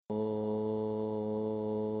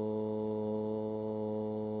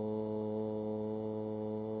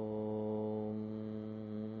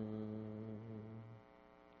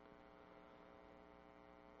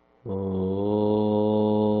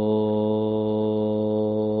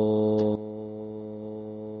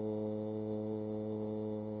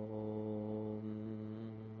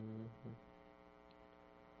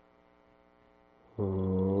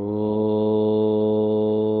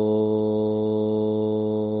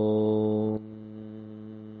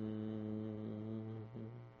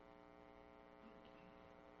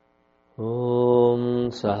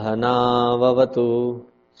सहनाववतु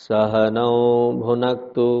सहनौ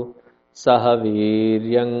भुनक्तु सह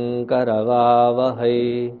वीर्यङ्करवावहै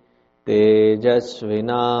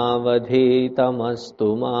तेजस्विनावधीतमस्तु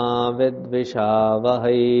मा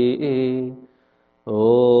विद्विषावहै।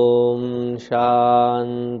 ॐ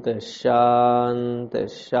शान्तिः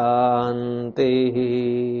शान्तिः शान्तिः।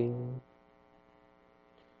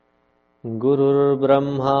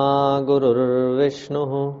 गुरुर्ब्रह्मा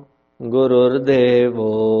गुरुर्विष्णुः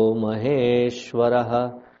गुरुर्देवो महेश्वरः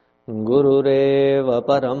गुरुरेव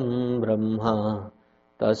परं ब्रह्म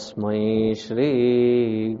तस्मै श्री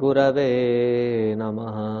गुरवे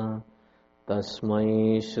नमः। तस्मै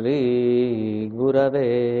श्री गुरवे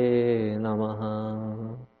नमः।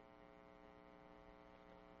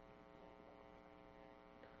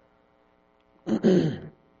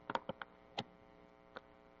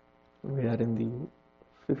 We are in the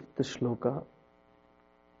fifth shloka.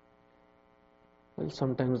 Well,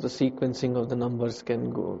 sometimes the sequencing of the numbers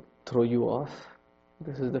can throw you off.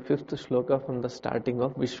 This is the fifth shloka from the starting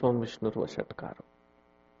of Vishwam Vishnurva Shatkara.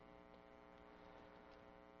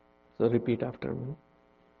 So repeat after me.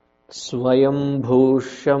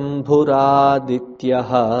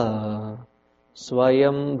 Swayambhushambhuradityah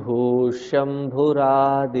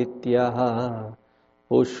Swayambhushambhuradityah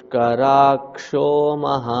Pushkaraksho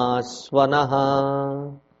Mahaswanaha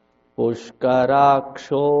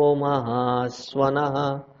Pushkaraksho Mahaswanaha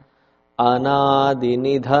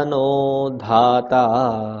Anadinidhano dhata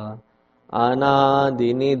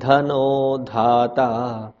Anadinidhano dhata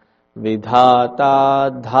Vidhata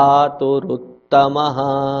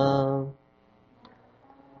dhaturuttamaha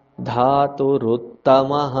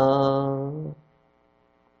Dhaturuttamaha.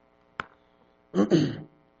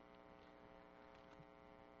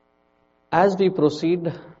 As we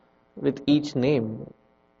proceed with each name,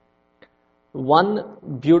 one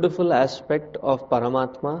beautiful aspect of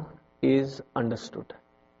Paramatma is understood.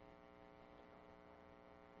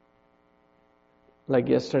 Like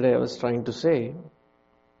yesterday I was trying to say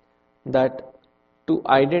that to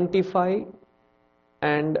identify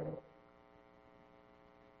and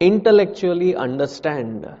intellectually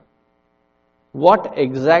understand what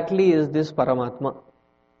exactly is this Paramatma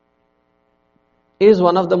is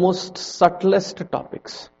one of the most subtlest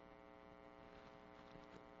topics.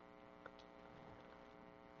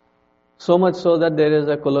 So much so that there is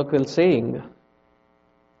a colloquial saying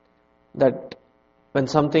that when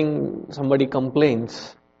somebody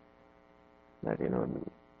complains that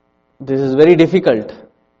this is very difficult,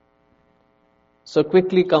 so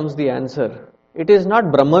quickly comes the answer, it is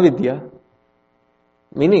not Brahma Vidya.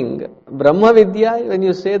 Meaning Brahma Vidya, when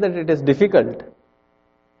you say that it is difficult,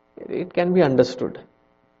 it can be understood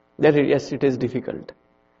that yes, it is difficult.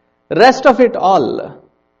 Rest of it all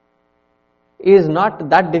is not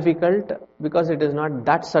that difficult because it is not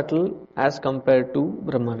that subtle as compared to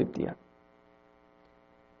Brahma Vidya.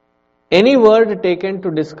 Any word taken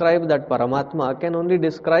to describe that Paramatma can only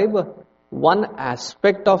describe one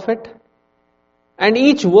aspect of it, and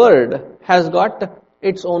each word has got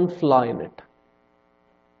its own flaw in it.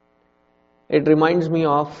 It reminds me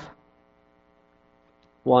of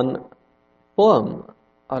one poem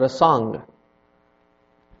or a song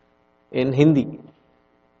in Hindi.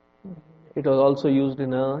 It was also used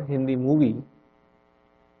in a Hindi movie.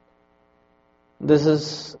 This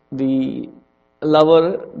is the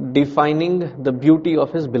lover defining the beauty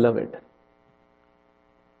of his beloved.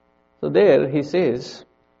 So there he says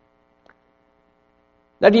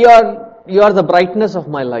that you are the brightness of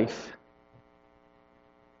my life.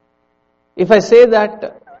 If I say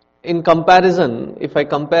that in comparison, if I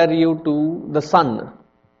compare you to the sun,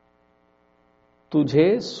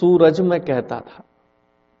 तुझे सूरज मैं कहता था.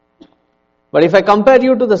 But if I compare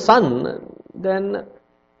you to the sun, then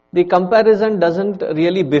the comparison doesn't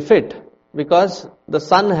really befit, because the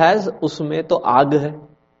sun has उसमें तो आग है,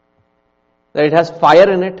 that it has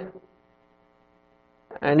fire in it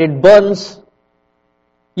and it burns.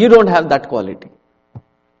 You don't have that quality.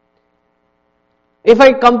 If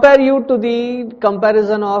I compare you to the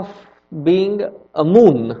comparison of being a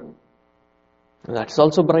moon, that's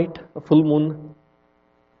also bright, a full moon.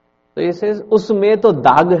 So he says, उसमें तो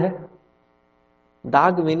दाग है.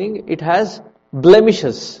 Dag meaning it has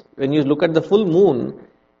blemishes. When you look at the full moon,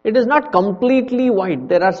 it is not completely white.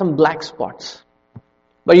 There are some black spots.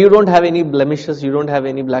 But you don't have any blemishes, you don't have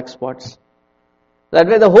any black spots. That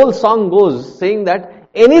way the whole song goes, saying that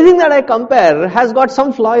anything that I compare has got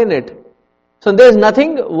some flaw in it. So there is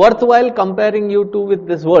nothing worthwhile comparing you to with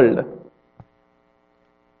this world.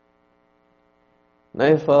 Now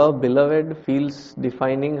if a beloved feels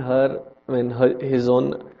defining her, his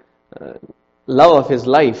own love of his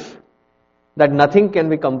life, that nothing can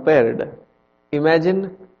be compared.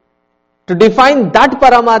 Imagine, to define that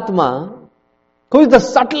Paramatma, who is the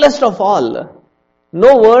subtlest of all,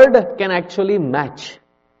 no word can actually match.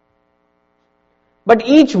 But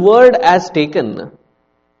each word as taken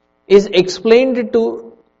is explained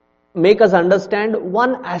to make us understand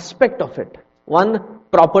one aspect of it, one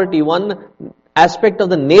property, one aspect of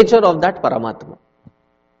the nature of that Paramatma.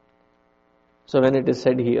 So when it is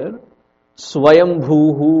said here,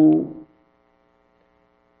 Swayambhuhu,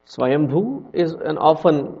 Swayambhu is an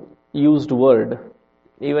often used word.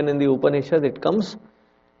 Even in the Upanishad it comes,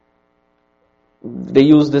 they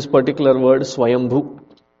use this particular word Swayambhu.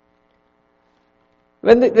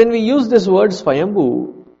 When we use this word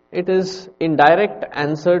Swayambhu, it is in direct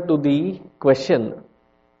answer to the question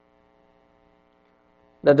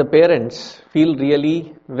that the parents feel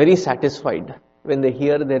really very satisfied when they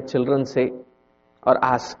hear their children say or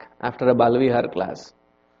ask after a Balvihar class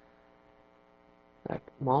that,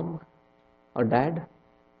 Mom or Dad,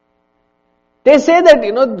 they say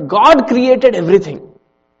that, God created everything.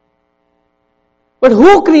 But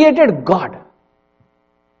who created God?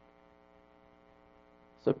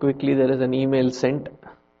 So quickly there is an email sent.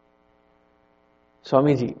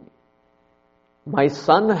 Swamiji, my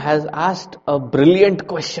son has asked a brilliant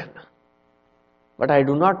question, but I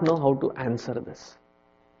do not know how to answer this.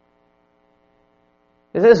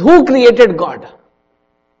 He says, who created God?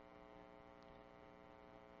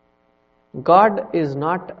 God is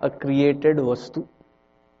not a created vastu.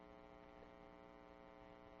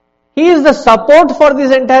 He is the support for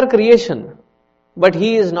this entire creation, but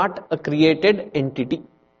He is not a created entity.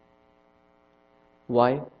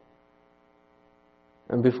 Why?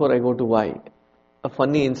 And before I go to why, a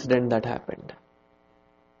funny incident that happened.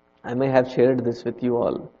 I may have shared this with you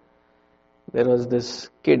all. There was this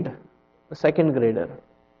kid, a second grader,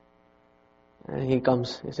 and he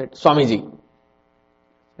comes, he said, Swamiji.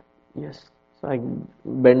 Yes. So I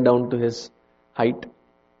bent down to his height.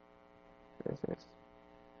 Yes.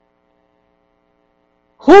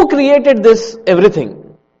 Who created this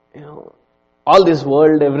everything? All this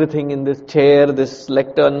world, everything in this chair, this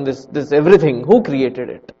lectern, this everything. Who created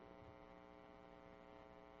it?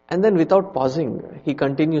 And then without pausing, he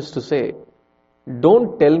continues to say,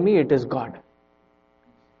 don't tell me it is God.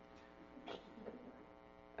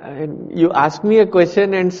 And you ask me a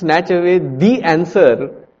question and snatch away the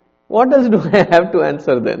answer. What else do I have to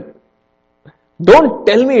answer then? Don't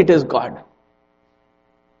tell me it is God.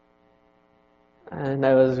 And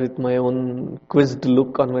I was with my own quizzed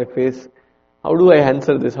look on my face. How do I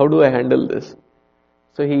answer this? How do I handle this?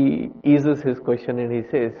 So he eases his question and he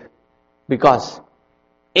says, because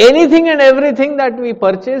anything and everything that we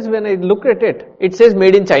purchase, when I look at it, it says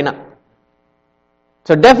made in China.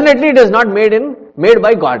 So definitely it is not made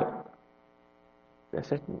by God. I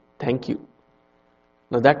said, thank you.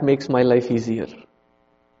 Now that makes my life easier.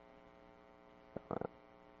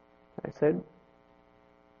 I said,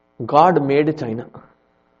 God made China.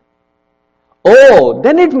 Oh,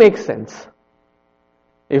 then it makes sense.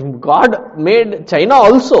 If God made China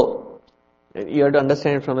also, you have to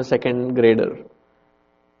understand it from a second grader.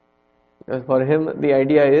 For him, the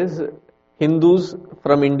idea is Hindus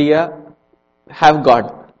from India have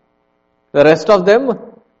God. The rest of them,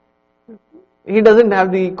 he doesn't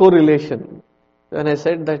have the correlation. When I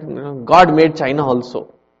said that God made China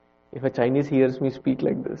also, if a Chinese hears me speak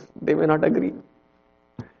like this, they may not agree.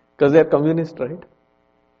 Because they are communist, right?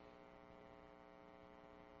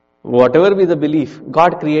 Whatever be the belief,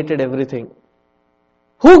 God created everything.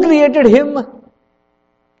 Who created Him?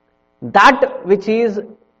 That which is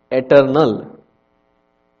eternal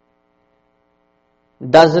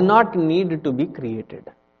does not need to be created.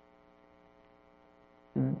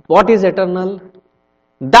 What is eternal?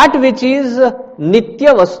 That which is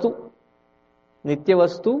Nitya Vastu. Nitya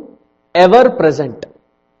Vastu, ever present.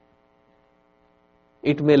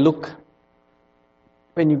 It may look,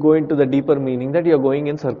 when you go into the deeper meaning, that you are going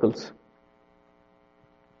in circles.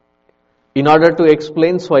 In order to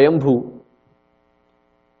explain Swayambhu,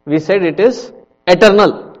 we said it is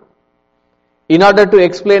eternal. In order to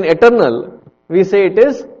explain eternal, we say it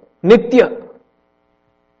is Nitya.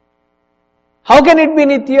 How can it be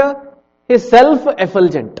Nitya? He is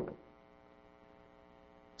self-effulgent.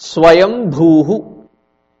 Swayambhuhu.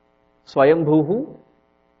 Swayambhuhu.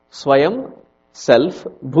 Swayam, self.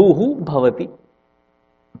 Bhuhu, bhavati.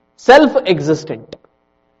 Self-existent.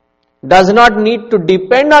 Does not need to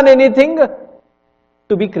depend on anything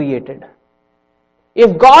to be created.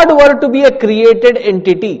 If God were to be a created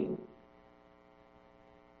entity,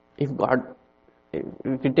 if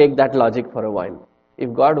you take that logic for a while,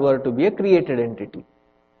 if God were to be a created entity,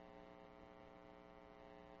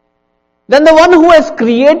 then the one who has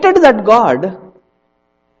created that God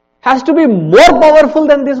has to be more powerful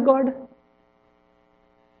than this God.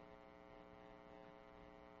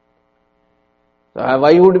 So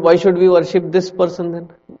why should we worship this person then?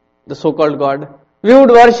 The so-called God. We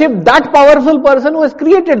would worship that powerful person who has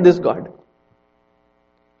created this God.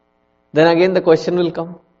 Then again the question will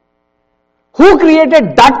come. Who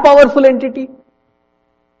created that powerful entity?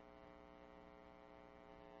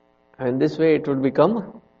 And this way it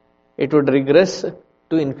would regress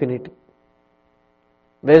to infinity.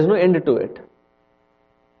 There is no end to it.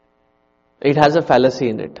 It has a fallacy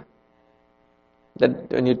in it.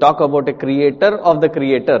 That when you talk about a creator of the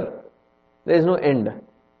creator, there is no end.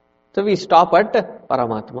 So we stop at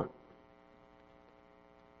Paramatma.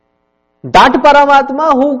 That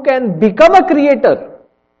Paramatma who can become a creator,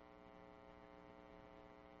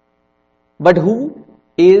 but who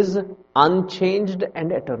is unchanged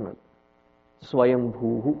and eternal.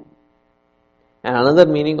 Swayambhu. And another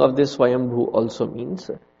meaning of this Swayambhu also means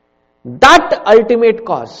that ultimate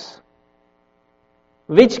cause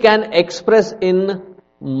which can express in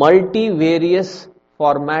multivarious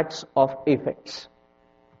formats of effects.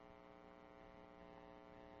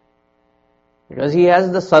 Because he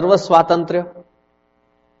has the Sarva Swatantrya.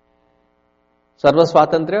 Sarva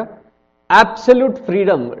Swatantrya, absolute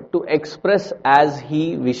freedom to express as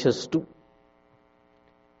he wishes to.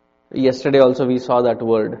 Yesterday also we saw that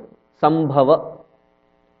word, Sambhava.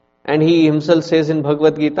 And he himself says in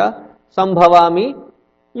Bhagavad Gita, Sambhavami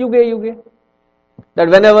yuge yuge. That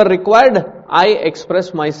whenever required, I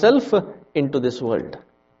express myself into this world.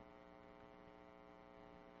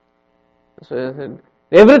 So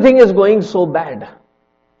everything is going so bad.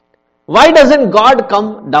 Why doesn't God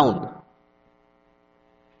come down?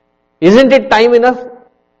 Isn't it time enough?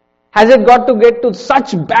 Has it got to get to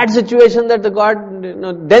such bad situation that the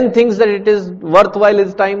God then thinks that it is worthwhile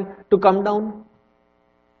his time to come down?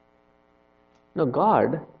 No,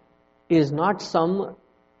 God is not some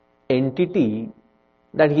entity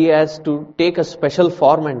that he has to take a special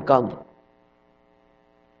form and come.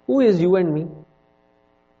 Who is you and me?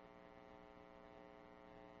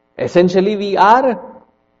 Essentially we are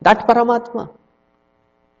that Paramatma.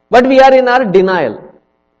 But we are in our denial.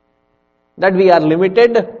 That we are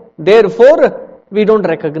limited, therefore we don't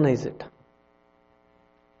recognize it.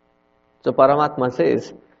 So Paramatma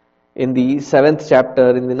says, in the 7th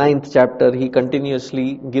chapter, in the 9th chapter, he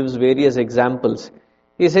continuously gives various examples.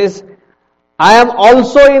 He says, I am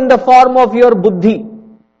also in the form of your buddhi.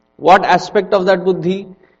 What aspect of that buddhi?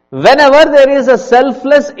 Whenever there is a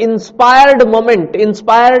selfless, inspired moment,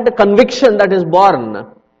 inspired conviction that is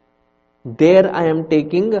born, there I am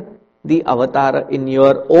taking the avatar in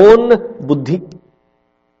your own buddhi.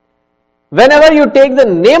 Whenever you take the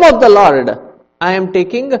name of the Lord, I am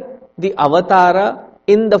taking the avatar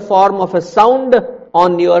in the form of a sound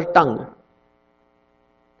on your tongue.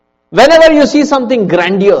 Whenever you see something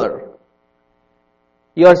grandeur,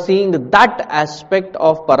 you are seeing that aspect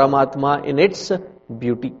of Paramatma in its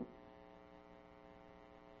beauty.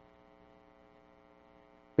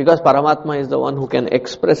 Because Paramatma is the one who can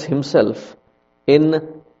express himself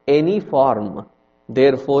in any form.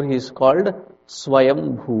 Therefore, he is called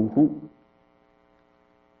Swayambhu.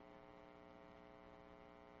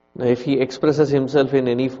 Now, if he expresses himself in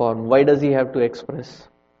any form, why does he have to express?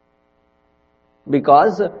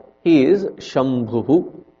 Because he is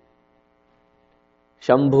Shambhu.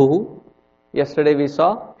 Shambhu. Yesterday we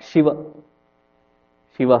saw Shiva.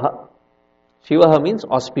 Shivaha. Shivaha means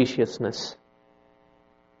auspiciousness.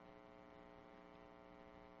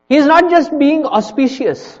 He is not just being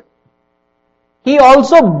auspicious. He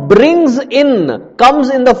also comes in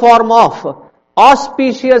the form of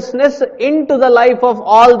auspiciousness into the life of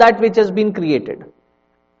all that which has been created.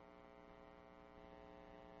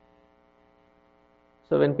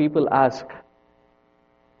 So when people ask,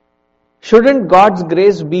 shouldn't God's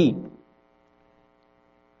grace be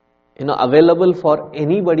available for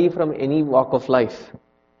anybody from any walk of life?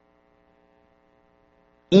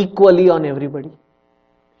 Equally on everybody?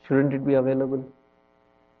 Shouldn't it be available?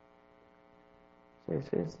 So he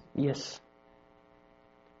says, yes.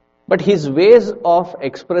 But his ways of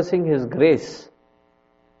expressing his grace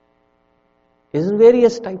is in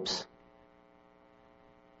various types.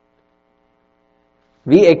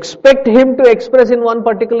 We expect him to express in one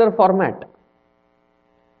particular format.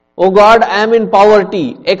 Oh God, I am in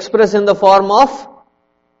poverty. Express in the form of,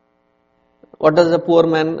 what does the poor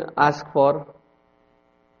man ask for?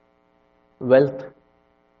 Wealth.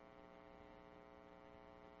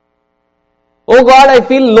 Oh God, I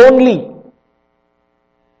feel lonely.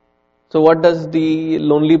 So what does the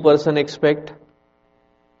lonely person expect?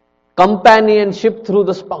 Companionship through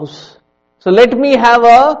the spouse. So let me have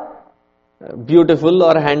a beautiful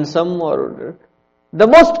or handsome or the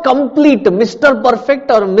most complete Mr. Perfect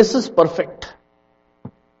or Mrs. Perfect.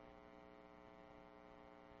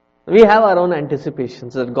 We have our own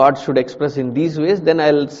anticipations that God should express in these ways, then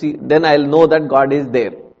I'll know that God is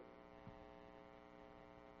there.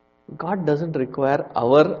 God doesn't require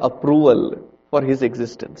our approval for His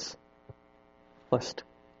existence. First.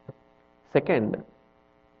 Second,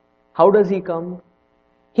 how does He come?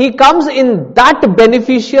 He comes in that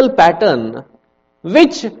beneficial pattern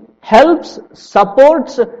which helps,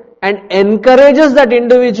 supports and encourages that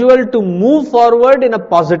individual to move forward in a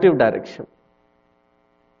positive direction.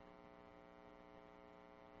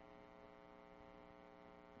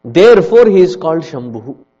 Therefore, He is called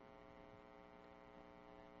Shambhu.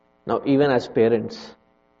 Now, even as parents,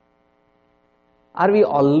 are we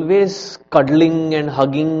always cuddling and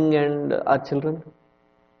hugging and our children?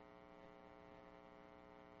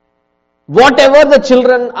 Whatever the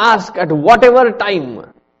children ask at whatever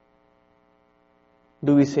time,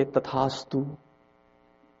 do we say Tathastu?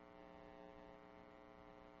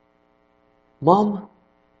 Mom,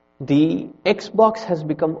 the Xbox has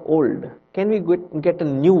become old. Can we get a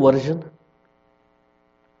new version?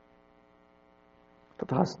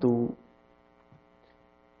 Tathastu.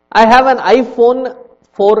 I have an iPhone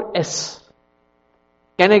 4S.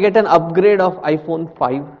 Can I get an upgrade of iPhone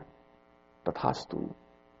 5? Tathastu.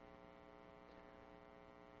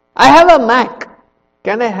 I have a Mac.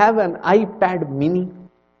 Can I have an iPad mini?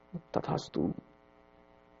 Tathastu.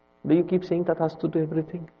 Do you keep saying Tathastu to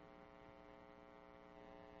everything?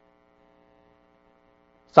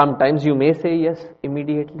 Sometimes you may say yes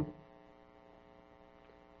immediately.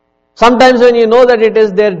 Sometimes when you know that it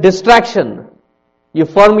is their distraction, you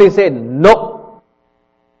firmly say no.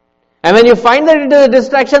 And when you find that it is a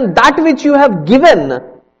distraction, that which you have given,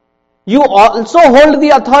 you also hold the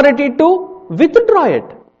authority to withdraw it.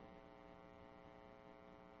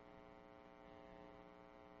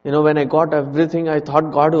 You know, when I got everything, I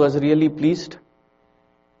thought God was really pleased.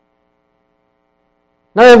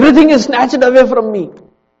 Now everything is snatched away from me.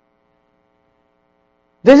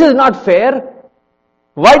 This is not fair.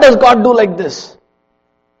 Why does God do like this?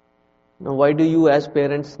 Now, why do you as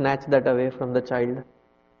parents snatch that away from the child?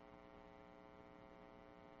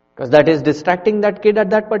 Because that is distracting that kid at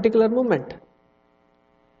that particular moment.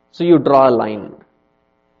 So you draw a line.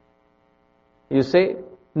 You say,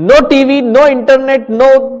 no TV, no internet,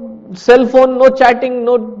 no cell phone, no chatting,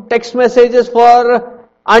 no text messages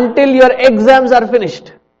until your exams are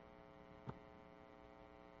finished.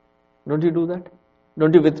 Don't you do that?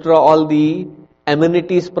 Don't you withdraw all the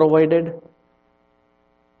amenities provided?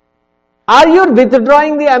 Are you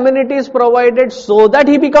withdrawing the amenities provided so that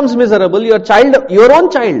he becomes miserable? Your own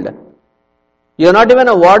child. You're not even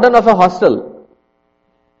a warden of a hostel.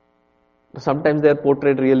 Sometimes they're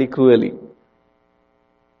portrayed really cruelly.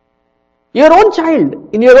 Your own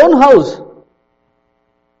child, in your own house.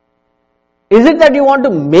 Is it that you want to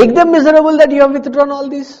make them miserable that you have withdrawn all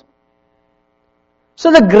these? So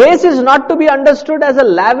the grace is not to be understood as a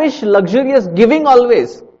lavish, luxurious giving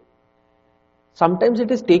always. Sometimes it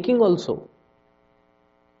is taking also.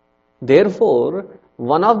 Therefore,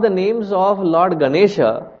 one of the names of Lord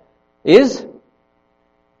Ganesha is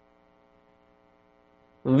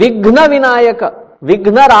Vighna Vinayaka,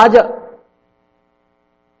 Vighna Raja.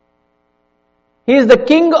 He is the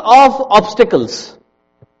king of obstacles.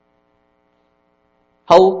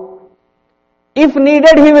 How? If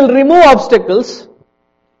needed, he will remove obstacles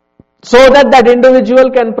so that individual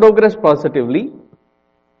can progress positively.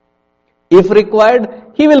 If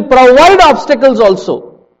required, he will provide obstacles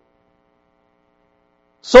also,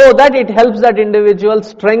 so that it helps that individual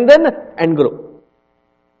strengthen and grow.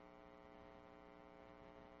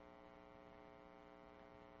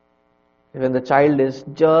 When the child is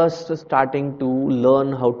just starting to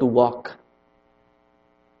learn how to walk,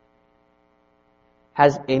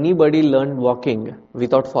 has anybody learned walking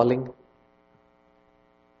without falling?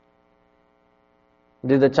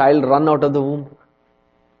 Did the child run out of the womb?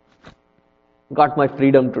 Got my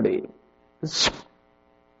freedom today.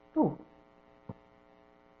 No.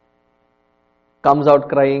 Comes out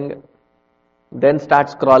crying, then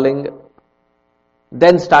starts crawling,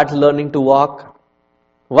 then starts learning to walk.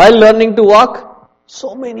 While learning to walk,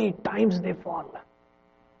 so many times they fall.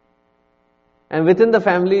 And within the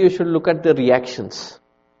family, you should look at the reactions.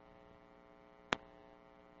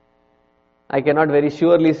 I cannot very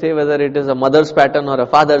surely say whether it is a mother's pattern or a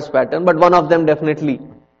father's pattern, but one of them definitely.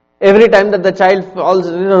 Every time that the child falls,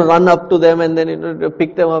 run up to them and then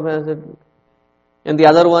pick them up and the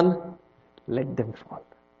other one, let them fall.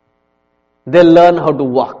 They'll learn how to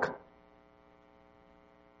walk.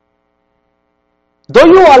 Though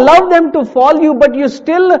you allow them to fall, but you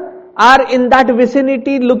still are in that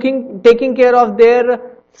vicinity taking care of their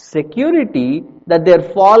security, that their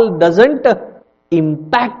fall doesn't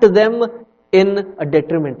impact them in a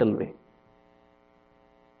detrimental way.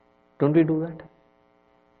 Don't we do that?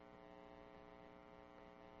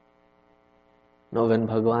 Now when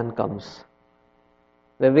Bhagavan comes,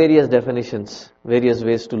 there are various definitions, various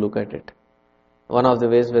ways to look at it. One of the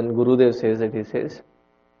ways when Gurudev says it, he says,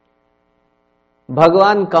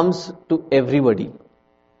 Bhagavan comes to everybody.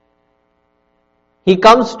 He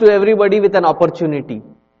comes to everybody with an opportunity.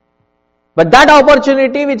 But that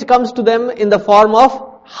opportunity which comes to them in the form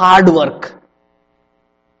of hard work.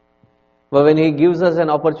 But when He gives us an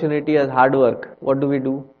opportunity as hard work, what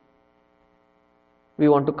do? We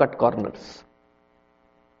want to cut corners.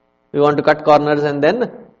 We want to cut corners and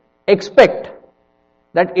then expect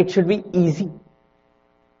that it should be easy.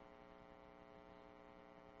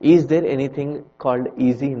 Is there anything called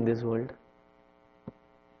easy in this world?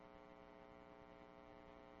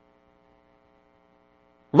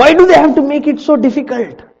 Why do they have to make it so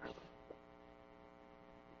difficult?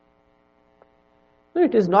 No,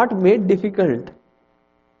 it is not made difficult.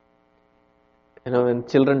 When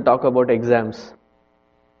children talk about exams,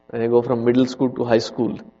 when they go from middle school to high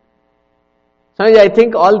school, sometimes I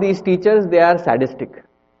think all these teachers, they are sadistic.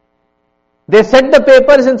 They set the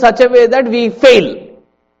papers in such a way that we fail.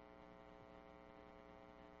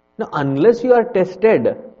 Now, unless you are tested,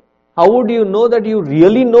 how would you know that you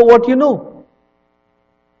really know what you know?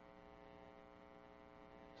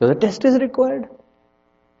 So the test is required.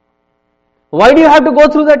 Why do you have to go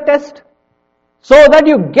through the test? So that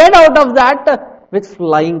you get out of that with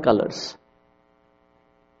flying colors.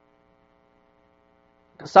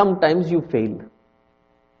 Sometimes you fail.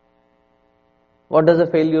 What does a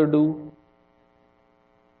failure do?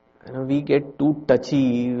 We get too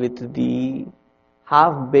touchy with the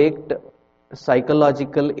half-baked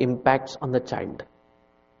psychological impacts on the child.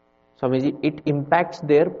 Swamiji, it impacts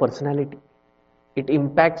their personality. It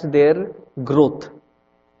impacts their growth.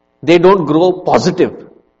 They don't grow positive.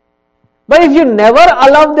 But if you never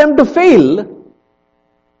allow them to fail,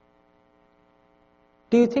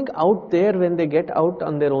 do you think out there when they get out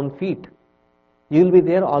on their own feet, you will be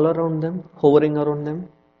there all around them, hovering around them,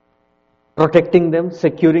 protecting them,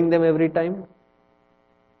 securing them every time?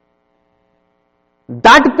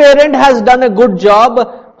 That parent has done a good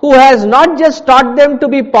job who has not just taught them to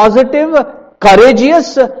be positive,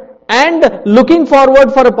 courageous, and looking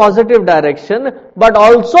forward for a positive direction, but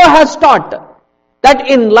also has taught that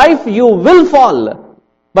in life you will fall.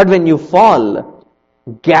 But when you fall,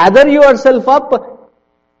 gather yourself up,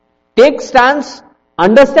 take stance,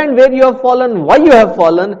 understand where you have fallen, why you have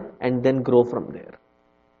fallen, and then grow from there.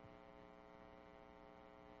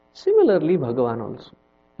 Similarly, Bhagavan also.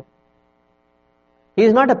 He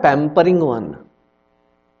is not a pampering one.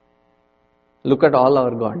 Look at all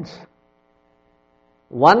our gods.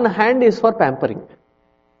 One hand is for pampering.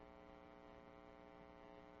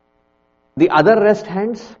 The other rest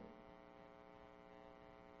hands,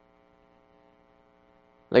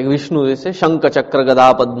 like Vishnu, they say, Shankha, Chakra,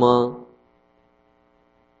 Gada, Padma.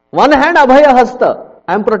 One hand, Abhaya Hasta,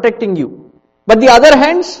 I am protecting you. But the other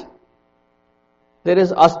hands, there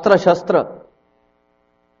is Astra, Shastra.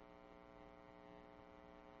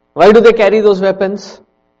 Why do they carry those weapons?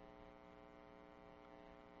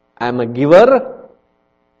 I am a giver.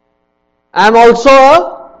 I am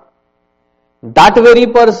also that very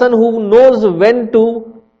person who knows when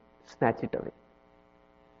to snatch it away.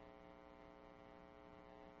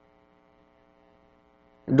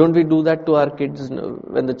 Don't we do that to our kids?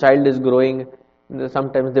 When the child is growing,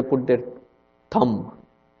 sometimes they put their thumb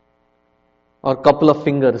or couple of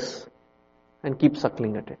fingers and keep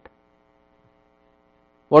suckling at it.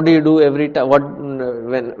 What do you do every time?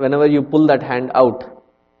 Whenever you pull that hand out,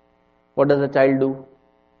 what does the child do?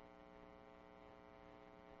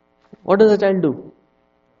 What does the child do?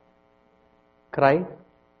 Cry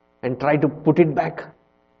and try to put it back.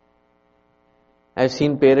 I've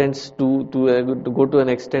seen parents to go to an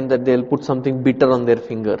extent that they'll put something bitter on their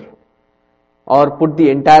finger or put the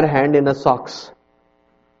entire hand in a socks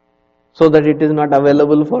so that it is not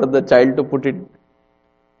available for the child to put it.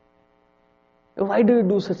 Why do you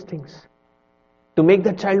do such things? To make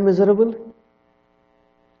the child miserable?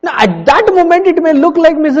 Now at that moment it may look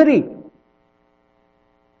like misery.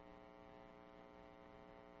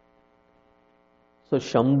 So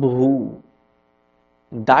Shambhu,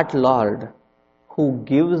 that Lord who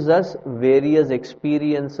gives us various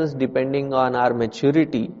experiences depending on our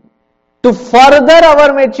maturity, to further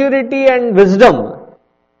our maturity and wisdom,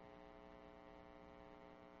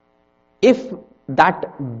 if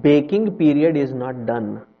that baking period is not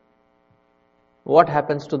done, what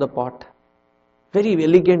happens to the pot? Very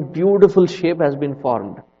elegant, beautiful shape has been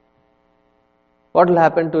formed. What will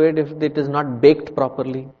happen to it if it is not baked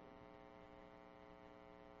properly?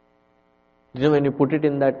 You know, when you put it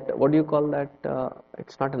in that, what do you call that?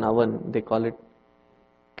 It's not an oven, they call it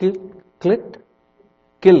kill, right?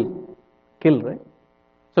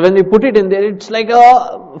 So when you put it in there, it's like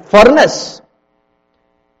a furnace.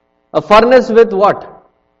 A furnace with what?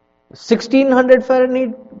 1600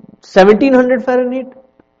 Fahrenheit, 1700 Fahrenheit.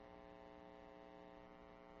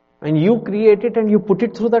 And you create it and you put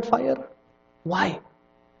it through that fire. Why?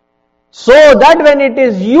 So that when it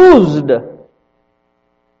is used,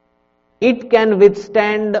 it can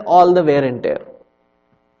withstand all the wear and tear.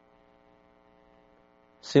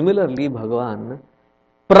 Similarly, Bhagavan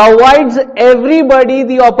provides everybody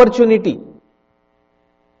the opportunity.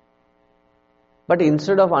 But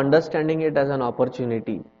instead of understanding it as an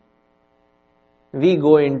opportunity, we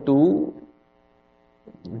go into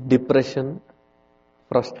depression,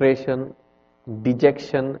 frustration,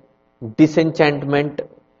 dejection, disenchantment.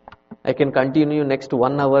 I can continue next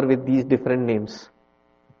 1 hour with these different names.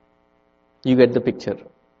 You get the picture.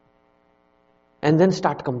 And then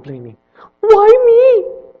start complaining. Why me?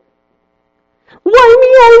 Why me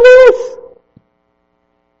always?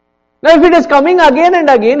 Now if it is coming again and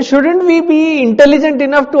again, shouldn't we be intelligent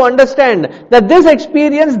enough to understand that this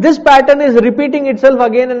experience, this pattern is repeating itself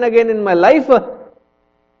again and again in my life?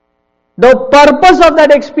 The purpose of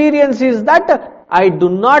that experience is that I do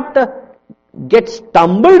not get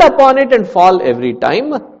stumbled upon it and fall every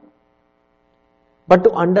time, but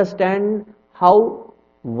to understand how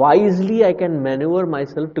wisely I can maneuver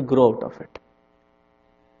myself to grow out of it.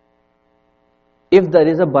 If there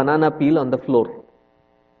is a banana peel on the floor,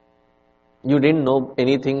 you didn't know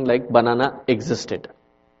anything like banana existed.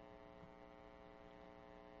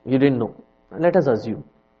 You didn't know. Let us assume.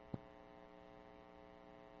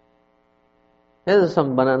 There is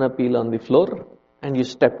some banana peel on the floor and you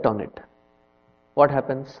stepped on it. What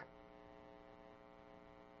happens?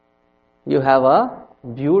 You have a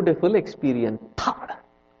beautiful experience. Thud!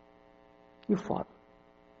 You fall.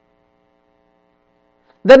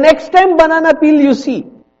 The next time banana peel you see,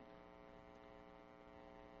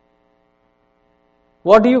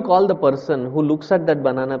 what do you call the person who looks at that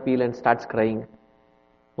banana peel and starts crying?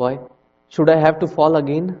 Why? Should I have to fall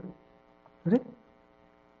again? Right?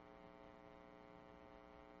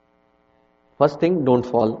 First thing, don't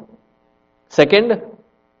fall. Second,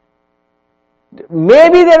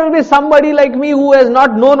 maybe there will be somebody like me who has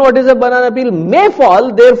not known what is a banana peel, may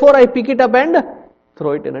fall, therefore I pick it up and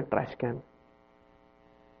throw it in a trash can.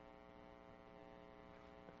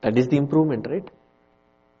 That is the improvement, right?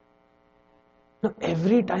 Now,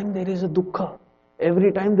 every time there is a dukkha,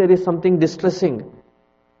 every time there is something distressing,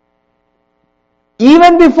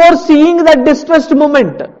 even before seeing that distressed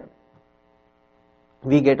moment,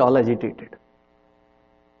 we get all agitated.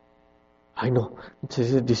 I know,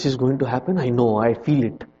 this is going to happen, I know, I feel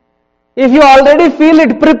it. If you already feel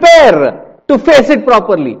it, prepare to face it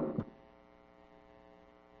properly.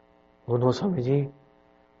 Oh no, Swamiji,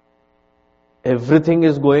 everything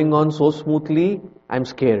is going on so smoothly, I'm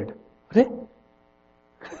scared. Right?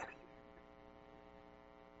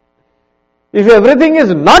 If everything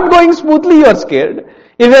is not going smoothly, you are scared.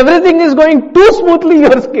 If everything is going too smoothly, you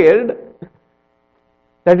are scared.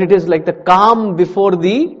 That it is like the calm before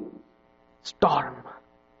the storm.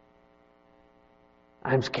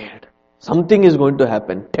 I am scared. Something is going to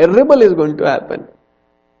happen. Terrible is going to happen.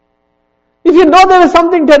 If you know there is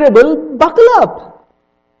something terrible, buckle up.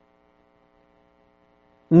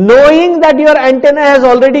 Knowing that your antenna has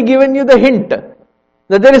already given you the hint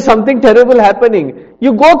that there is something terrible happening,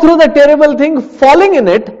 you go through the terrible thing, falling in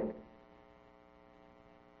it.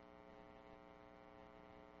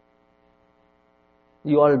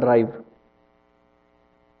 You all drive.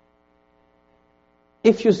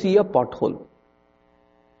 If you see a pothole,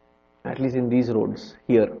 at least in these roads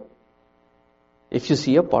here, if you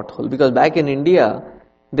see a pothole, because back in India,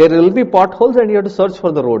 there will be potholes and you have to search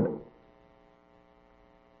for the road.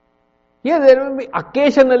 Here there will be,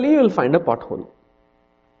 occasionally you will find a pothole.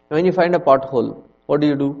 When you find a pothole, what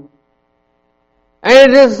do?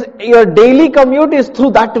 And it is, your daily commute is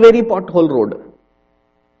through that very pothole road.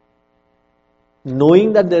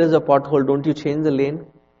 Knowing that there is a pothole, don't you change the lane?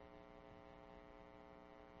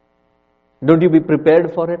 Don't you be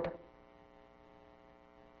prepared for it?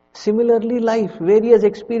 Similarly, life, various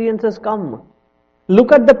experiences come.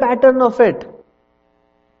 Look at the pattern of it.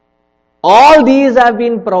 All these have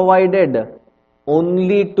been provided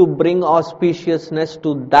only to bring auspiciousness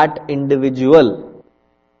to that individual.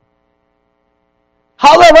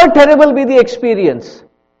 however terrible be the experience.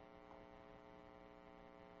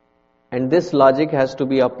 And this logic has to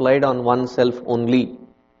be applied on oneself only.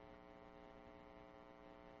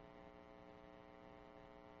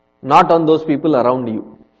 Not on those people around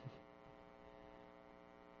you.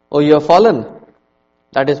 Oh, you have fallen.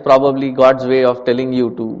 That is probably God's way of telling you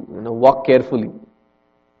to walk carefully.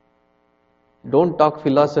 Don't talk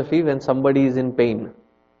philosophy when somebody is in pain.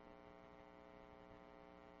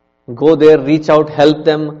 Go there, reach out, help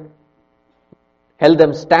them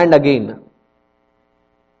stand again.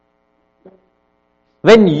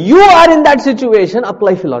 When you are in that situation,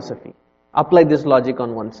 apply philosophy. Apply this logic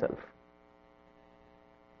on oneself.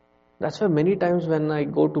 That's why many times when I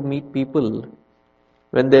go to meet people,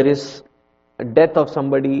 when there is a death of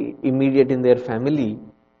somebody immediate in their family,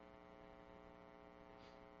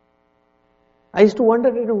 I used to wonder,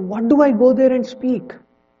 what do I go there and speak?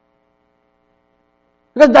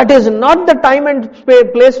 Because that is not the time and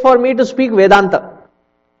place for me to speak Vedanta.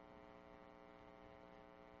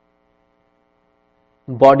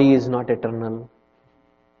 Body is not eternal.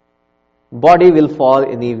 Body will fall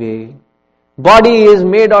anyway. Body is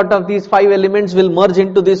made out of these 5 elements, will merge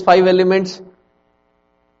into these 5 elements.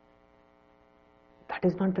 That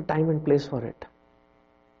is not the time and place for it.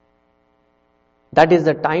 That is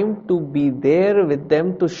the time to be there with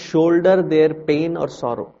them to shoulder their pain or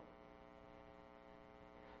sorrow.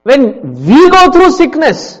 When we go through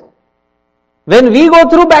sickness, when we go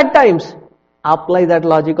through bad times, apply that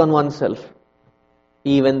logic on oneself.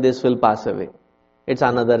 Even this will pass away. It's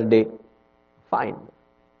another day. Fine.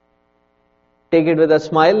 Take it with a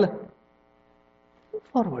smile. Move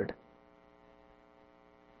forward.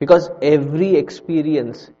 Because every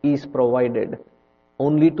experience is provided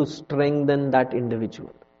only to strengthen that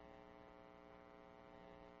individual.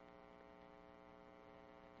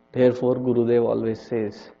 Therefore, Gurudev always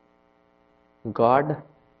says, God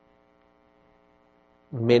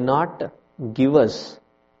may not give us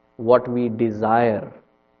what we desire,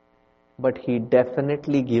 but He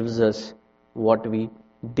definitely gives us what we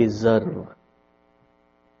deserve.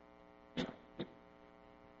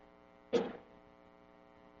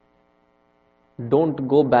 Don't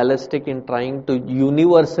go ballistic in trying to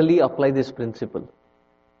universally apply this principle.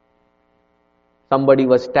 Somebody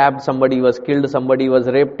was stabbed, somebody was killed, somebody was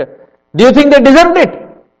raped. Do you think they deserved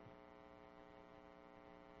it?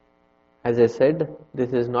 As I said,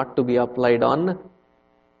 this is not to be applied on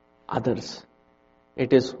others.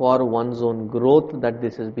 It is for one's own growth that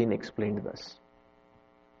this has been explained thus.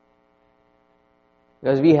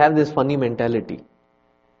 Because we have this funny mentality.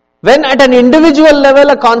 When at an individual level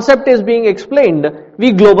a concept is being explained,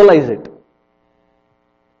 we globalize it.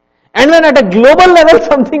 And when at a global level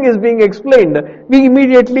something is being explained, we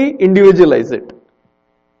immediately individualize it.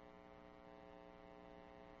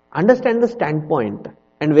 Understand the standpoint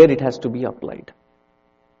and where it has to be applied.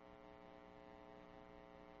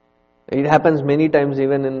 It happens many times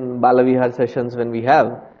even in Balavihar sessions when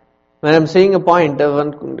when I'm saying a point,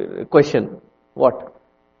 one question, what?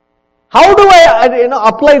 How do I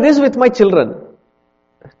apply this with my children?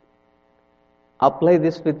 Apply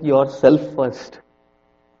this with yourself first.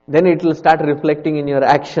 Then it will start reflecting in your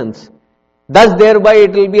actions. Thus thereby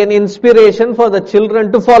it will be an inspiration for the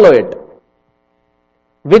children to follow it.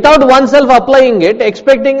 Without oneself applying it,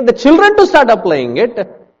 expecting the children to start applying it,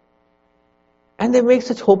 and they make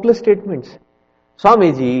such hopeless statements.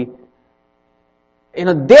 Swamiji,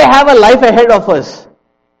 they have a life ahead of us.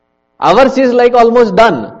 Ours is like almost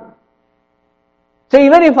done. So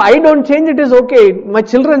even if I don't change, it is okay. My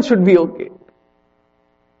children should be okay.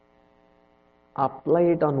 Apply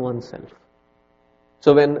it on oneself.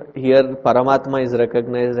 So when here Paramatma is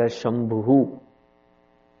recognized as Shambhu,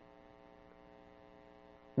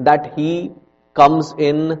 that He comes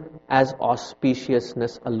in as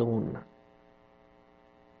auspiciousness alone.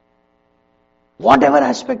 Whatever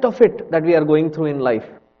aspect of it that we are going through in life,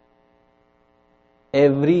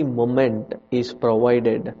 every moment is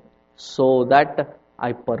provided so that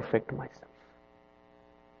I perfect myself.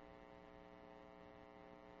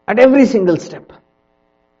 At every single step.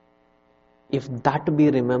 If that be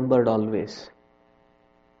remembered always,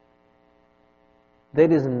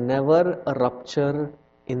 there is never a rupture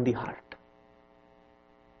in the heart.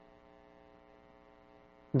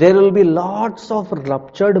 There will be lots of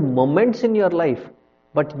ruptured moments in your life,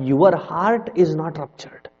 but your heart is not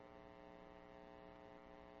ruptured.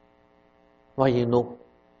 Why? You know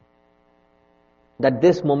that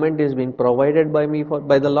this moment is being provided by me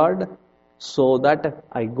by the Lord, so that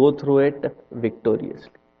I go through it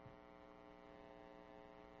victoriously.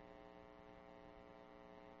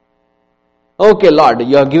 Okay, Lord,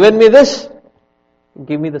 you have given me this.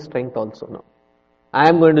 Give me the strength also now. I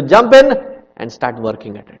am going to jump in and start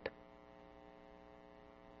working at it.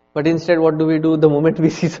 But instead, what do? The moment we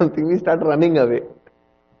see something, we start running away.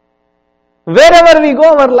 Wherever we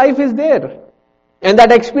go, our life is there. And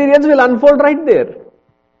that experience will unfold right there.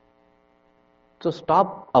 So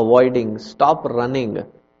stop avoiding, stop running.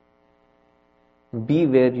 Be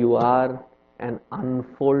where you are and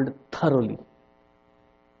unfold thoroughly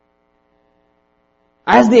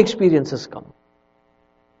as the experiences come.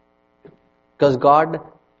 Because God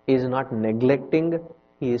is not neglecting,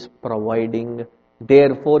 He is providing.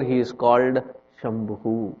 Therefore, He is called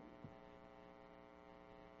Shambhu.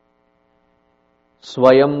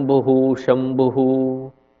 Swayambhu,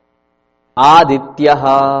 Shambhu,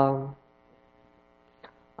 Adityaha.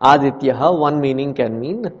 Adityaha, one meaning can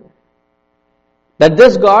mean that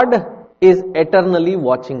this God is eternally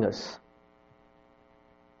watching us.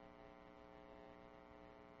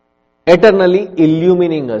 Eternally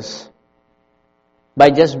illumining us by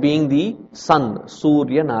just being the sun,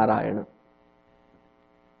 Surya Narayana.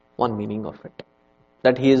 One meaning of it.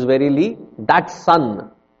 That He is verily that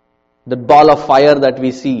sun, the ball of fire that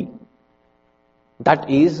we see. That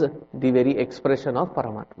is the very expression of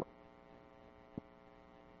Paramatma.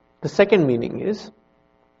 The second meaning is,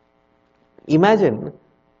 imagine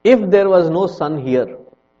if there was no sun here,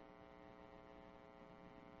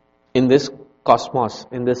 in this cosmos,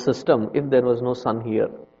 in this system, if there was no sun here.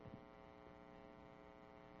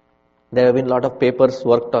 There have been a lot of papers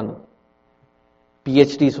worked on,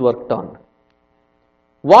 PhDs worked on.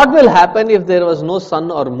 What will happen if there was no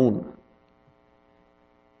sun or moon?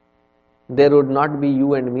 There would not be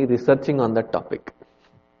you and me researching on that topic.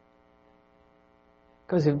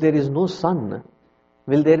 Because if there is no sun,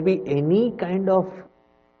 will there be any kind of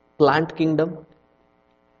plant kingdom?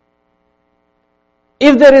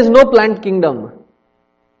 If there is no plant kingdom,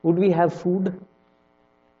 would we have food?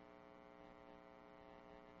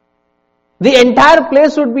 The entire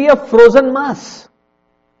place would be a frozen mass.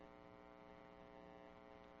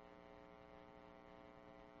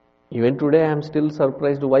 Even today I am still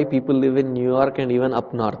surprised why people live in New York and even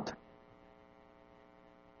up north,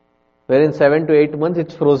 where in 7 to 8 months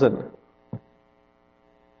it's frozen.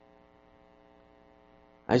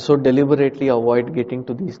 I so deliberately avoid getting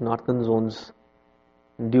to these northern zones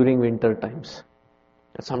during winter times.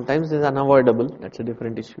 Sometimes it's unavoidable, that's a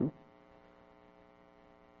different issue.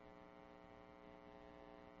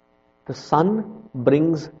 The sun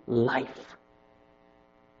brings life.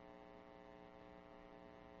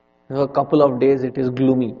 A couple of days it is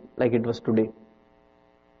gloomy like it was today.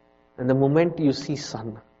 And the moment you see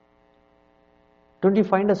sun, don't you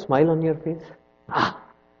find a smile on your face?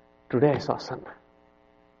 Today I saw sun.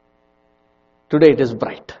 Today it is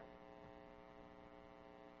bright.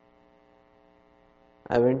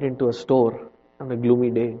 I went into a store on a gloomy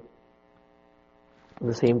day,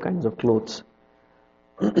 the same kinds of clothes.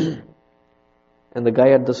 And the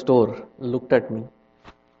guy at the store looked at me.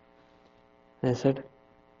 I said,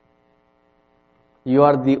 "You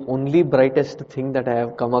are the only brightest thing that I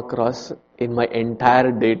have come across in my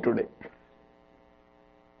entire day today."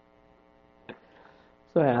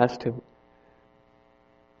 So I asked him,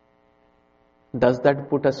 "Does that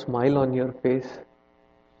put a smile on your face?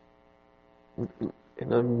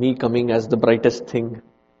 Me coming as the brightest thing.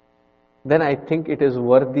 Then I think it is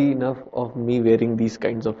worthy enough of me wearing these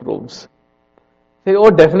kinds of robes." Say,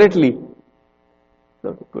 "Oh, definitely."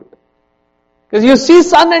 Okay, good. Because you see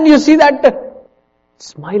sun and you see that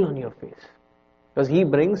smile on your face. Because He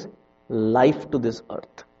brings life to this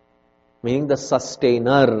earth. Meaning the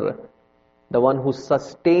sustainer, the one who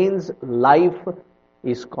sustains life,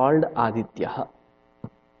 is called Aditya.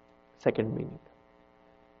 Second meaning.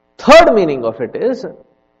 Third meaning of it is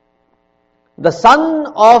the son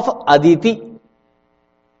of Aditi.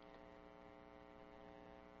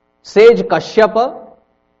 Sage Kashyapa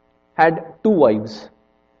had 2 wives.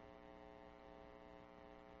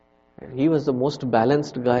 He was the most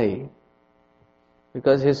balanced guy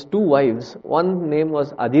because his 2 wives, one name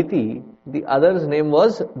was Aditi, the other's name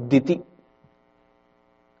was Diti.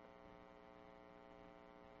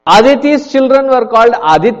 Aditi's children were called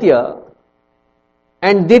Aditya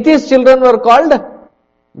and Diti's children were called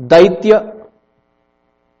Daitya.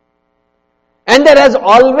 And there has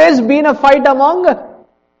always been a fight among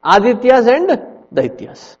Adityas and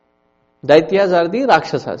Daityas. Daityas are the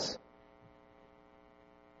Rakshasas.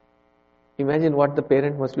 Imagine what the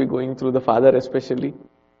parent must be going through, the father especially.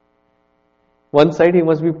 One side he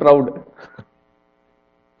must be proud.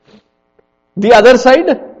 The other side.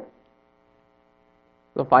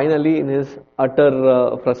 So finally, in his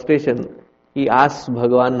utter frustration, he asks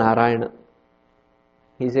Bhagavan Narayana.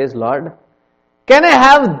 He says, "Lord, can I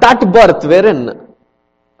have that birth wherein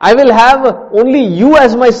I will have only you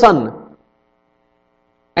as my son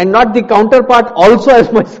and not the counterpart also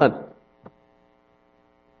as my son.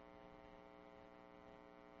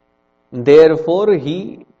 Therefore,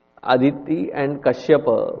 he, Aditi and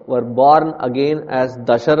Kashyapa were born again as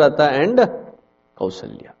Dasharatha and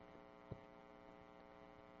Kausalya,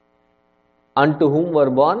 unto whom were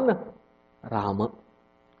born Rama.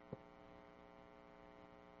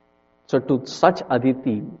 So to such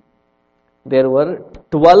Aditi, there were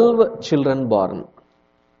 12 children born.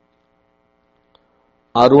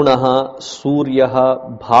 Arunaha,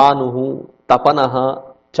 Suryaha, Bhanuhu, Tapanaha,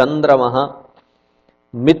 Chandramaha,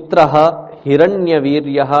 Mitraha,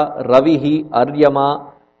 Hiranyaviryaha, Ravihi,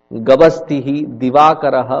 Aryama, Gavastihi,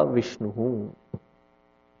 Divakaraha, Vishnuhu.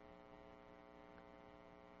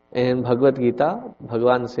 In Bhagavad Gita,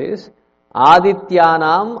 Bhagavan says,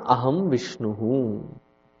 Adityanam aham Vishnuhu.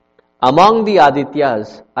 Among the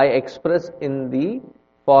Adityas, I express in the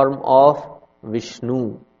form of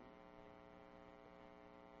Vishnu.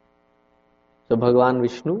 So Bhagavan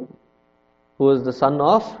Vishnu, who is the son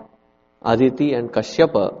of Aditi and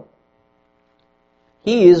Kashyapa,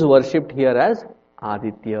 he is worshipped here as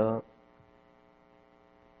Aditya.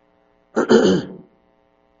 I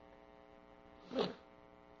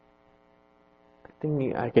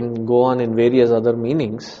think I can go on in various other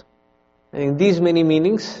meanings. I think these many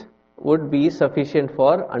meanings would be sufficient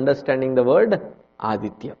for understanding the word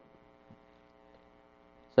Aditya.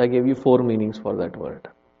 So I gave you 4 meanings for that word.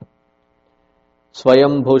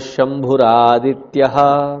 Swayambhu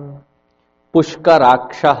Shambhuradityaha,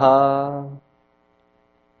 Pushkarakshaha,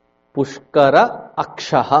 Pushkara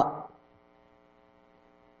Akshaha.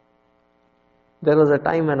 There was a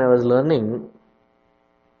time when I was learning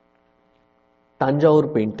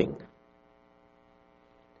Tanjore painting.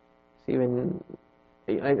 See,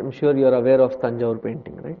 I'm sure you are aware of Tanjore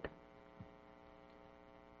painting, right?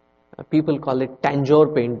 People call it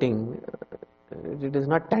Tanjore painting. It is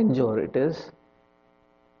not Tanjore, it is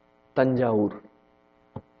Tanjore.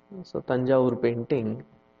 So Tanjore painting.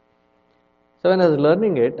 So when I was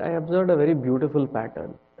learning it, I observed a very beautiful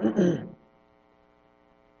pattern.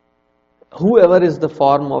 Whoever is the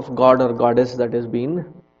form of god or goddess that has been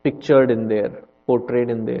pictured in there, portrayed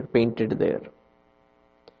in there, painted there,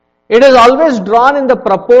 it is always drawn in the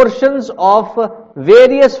proportions of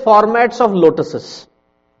various formats of lotuses.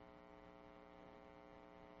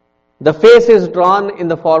 The face is drawn in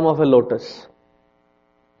the form of a lotus.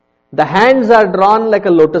 The hands are drawn like a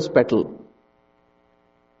lotus petal.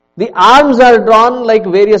 The arms are drawn like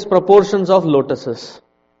various proportions of lotuses.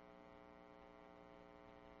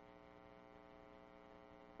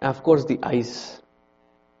 And of course, the eyes.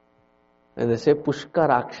 And they say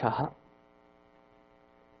Pushkarakshaha,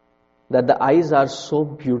 that the eyes are so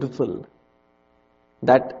beautiful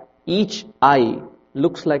that each eye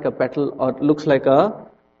looks like a petal or looks like a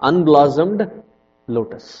unblossomed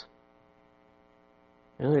lotus.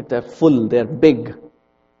 They're full, they're big,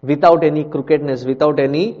 without any crookedness, without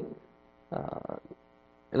any,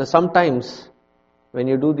 sometimes when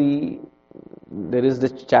you do there is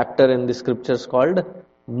this chapter in the scriptures called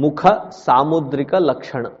Mukha Samudrika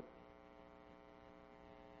Lakshana,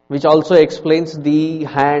 which also explains the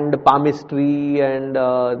hand palmistry and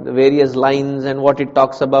the various lines and what it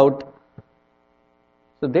talks about.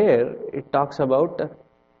 So there it talks about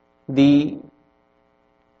the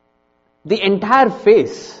entire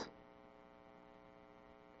face,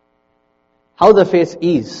 how the face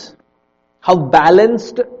is, how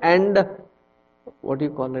balanced and what do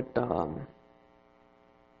you call it,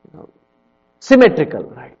 symmetrical,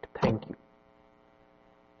 right? Thank you.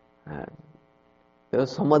 There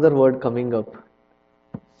was some other word coming up,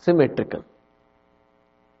 symmetrical,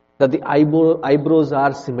 that the eyebrows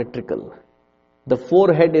are symmetrical, the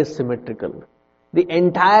forehead is symmetrical, the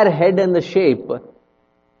entire head and the shape.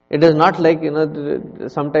 It is not like,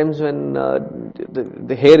 sometimes when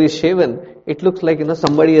the hair is shaven, it looks like,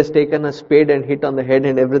 somebody has taken a spade and hit on the head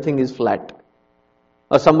and everything is flat.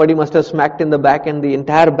 Or somebody must have smacked in the back and the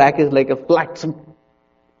entire back is like a flat.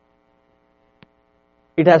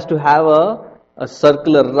 It has to have a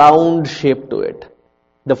circular, round shape to it.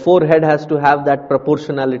 The forehead has to have that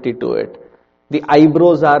proportionality to it. The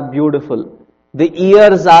eyebrows are beautiful. The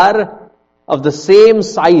ears are of the same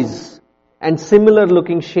size and similar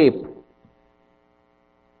looking shape.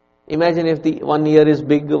 Imagine if the one ear is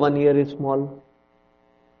big, one ear is small.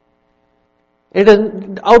 It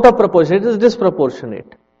is out of proportion, it is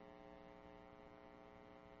disproportionate.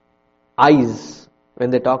 Eyes, when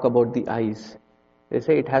they talk about the eyes, they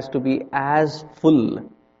say it has to be as full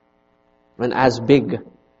and as big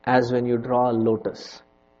as when you draw a lotus.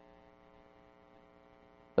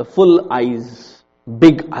 The full eyes,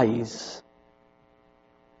 big eyes.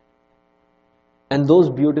 And those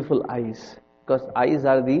beautiful eyes, because eyes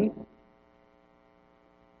are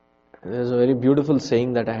there's a very beautiful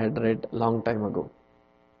saying that I had read a long time ago.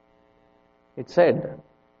 It said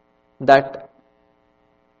that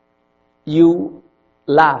you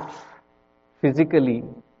laugh physically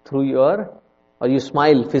through or you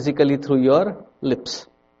smile physically through your lips,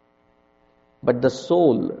 but the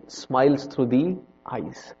soul smiles through the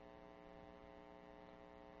eyes.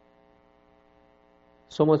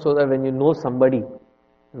 So much so that when you know somebody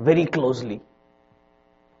very closely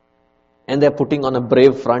and they're putting on a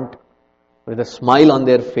brave front with a smile on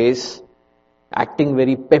their face, acting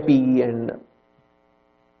very peppy, and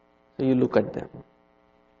so you look at them.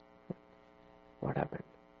 What happened?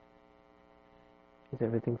 Is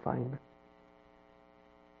everything fine?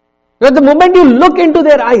 But the moment you look into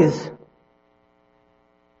their eyes,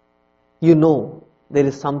 you know there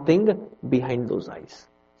is something behind those eyes,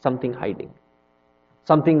 something hiding,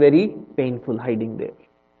 something very painful hiding there.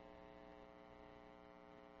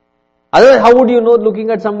 Otherwise, how would you know looking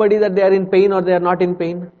at somebody that they are in pain or they are not in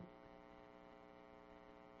pain?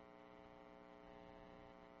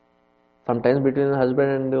 Sometimes between the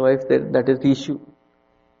husband and the wife, that is the issue.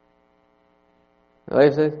 The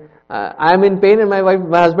wife says, I am in pain, and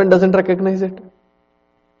my husband doesn't recognize it.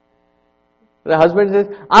 The husband says,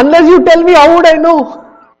 unless you tell me, how would I know?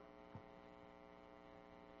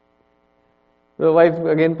 The wife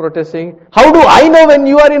again protesting, how do I know when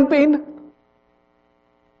you are in pain?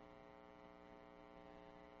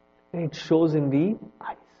 It shows in the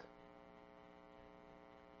eyes.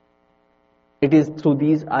 It is through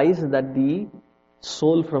these eyes that the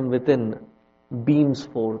soul from within beams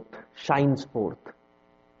forth, shines forth.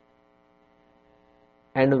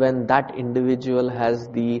 And when that individual has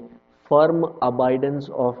the firm abidance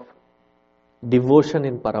of devotion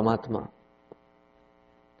in Paramatma,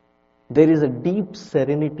 there is a deep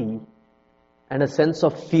serenity and a sense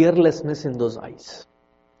of fearlessness in those eyes,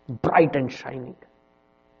 bright and shining.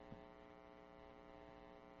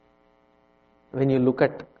 When you look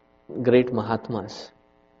at great Mahatmas,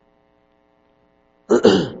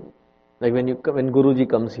 like when Guruji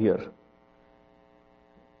comes here,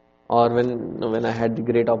 or when I had the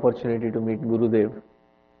great opportunity to meet Gurudev,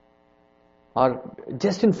 or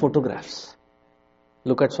just in photographs,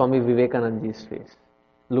 look at Swami Vivekananda's face,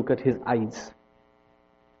 look at his eyes.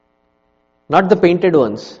 Not the painted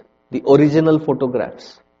ones, the original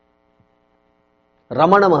photographs.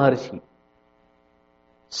 Ramana Maharshi,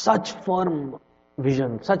 such firm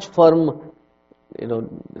vision, such firm,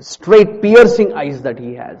 straight piercing eyes that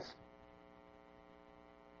he has.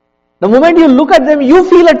 The moment you look at them, you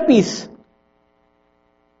feel at peace.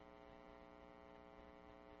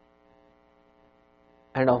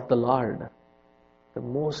 And of the Lord, the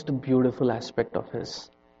most beautiful aspect of his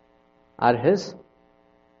are his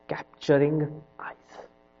capturing eyes.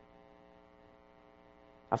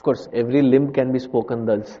 Of course, every limb can be spoken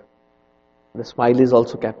thus. The smile is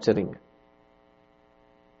also capturing.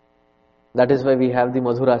 That is why we have the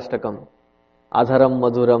Madhurashtakam. Adharam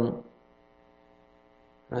Madhuram,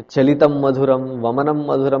 Chalitam Madhuram, Vamanam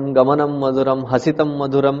Madhuram, Gamanam Madhuram, Hasitam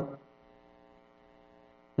Madhuram,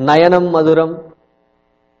 Nayanam Madhuram,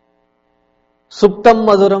 Suptam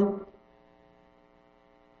Madhuram.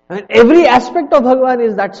 And every aspect of Bhagavan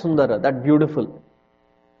is that Sundara, that beautiful.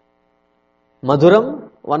 Madhuram,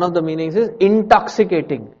 one of the meanings is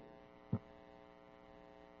intoxicating.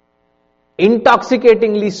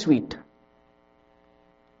 Intoxicatingly sweet.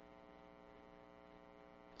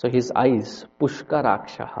 So his eyes,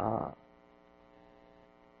 Pushkarakshaha.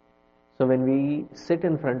 So when we sit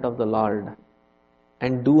in front of the Lord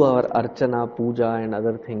and do our archana, puja and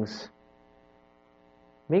other things,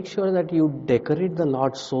 make sure that you decorate the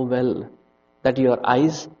Lord so well that your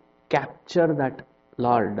eyes capture that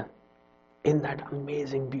Lord in that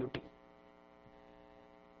amazing beauty.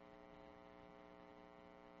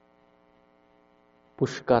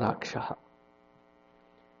 Pushkarakshaha.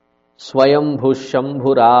 Swayambhu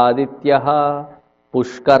Shambhuradityaha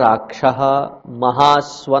Pushkarakshaha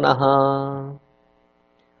Mahaswanaha.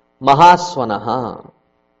 Mahaswanaha.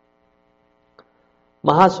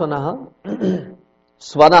 Mahaswanaha.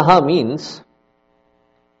 Swanaha means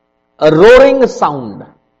a roaring sound.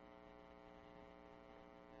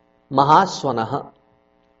 Mahaswanaha.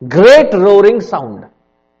 Great roaring sound.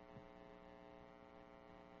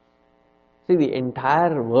 See, the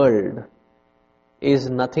entire world is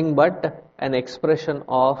nothing but an expression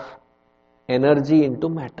of energy into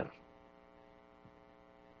matter.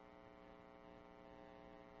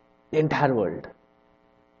 The entire world.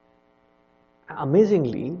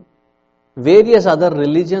 Amazingly, Various other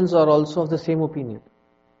religions are also of the same opinion.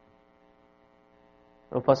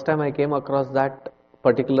 The first time I came across that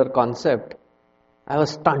particular concept, I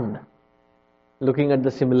was stunned looking at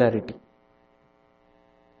the similarity.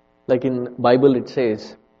 Like in Bible it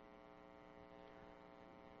says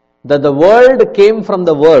that the world came from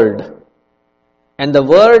the Word and the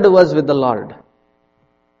Word was with the Lord.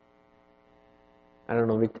 I don't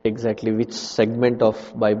know which segment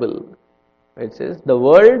of Bible it says. The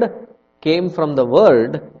Word came from the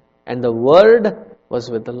Word and the Word was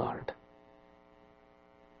with the Lord.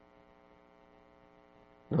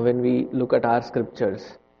 Now when we look at our scriptures,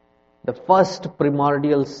 the first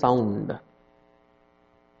primordial sound,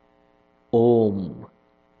 Om.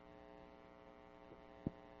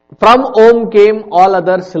 From Om came all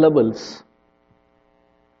other syllables.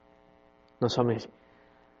 Now Swamiji,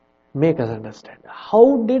 make us understand.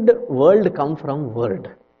 How did world come from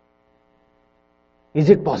word? Is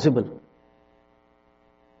it possible?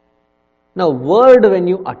 Now word, when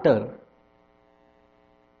you utter,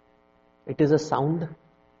 it is a sound.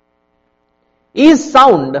 Is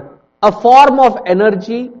sound a form of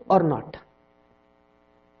energy or not?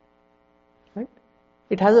 Right?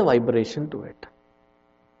 It has a vibration to it.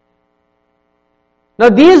 Now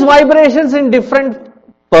these vibrations in different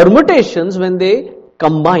permutations, when they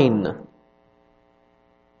combine,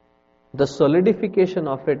 the solidification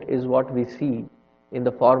of it is what we see in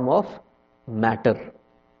the form of matter.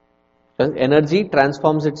 Energy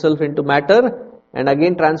transforms itself into matter and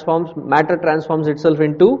again matter transforms itself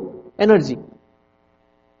into energy.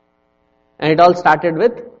 And it all started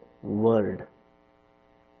with word.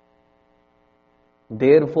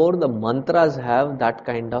 Therefore, the mantras have that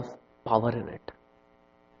kind of power in it.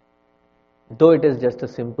 Though it is just a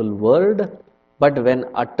simple word, but when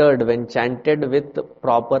uttered, when chanted with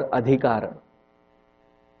proper adhikara,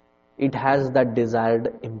 it has that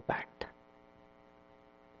desired impact.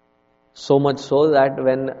 So much so that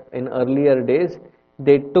when in earlier days,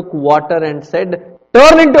 they took water and said,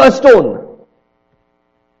 turn into a stone.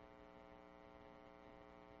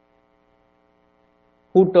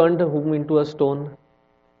 Who turned whom into a stone?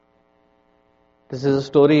 This is a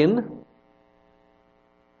story in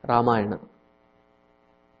Ramayana.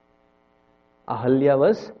 Ahalya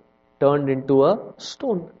was turned into a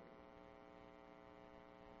stone.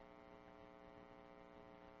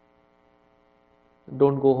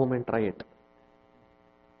 Don't go home and try it.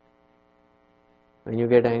 When you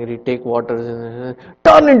get angry, take water,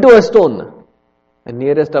 turn into a stone. And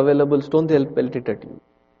nearest available stone, they'll pelt it at you.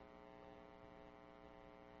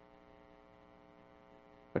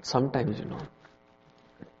 But sometimes,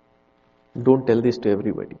 don't tell this to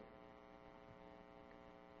everybody.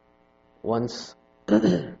 Once,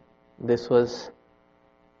 this was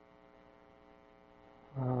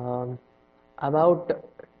about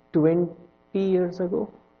 20 years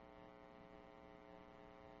ago.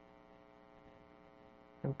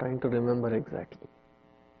 I'm trying to remember exactly.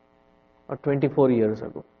 Or 24 years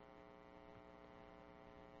ago.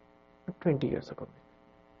 20 years ago.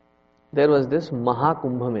 There was this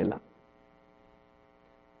Mahakumbha Mela.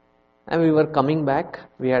 And we were coming back.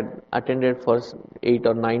 We had attended for 8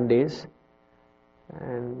 or 9 days.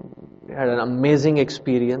 And we had an amazing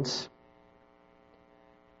experience.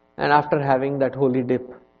 And after having that holy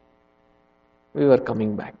dip, we were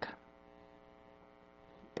coming back.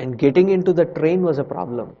 And getting into the train was a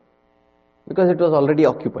problem. Because it was already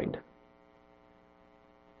occupied.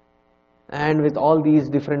 And with all these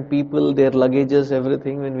different people, their luggages,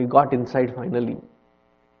 everything, when we got inside finally,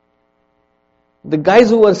 the guys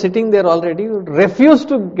who were sitting there already refused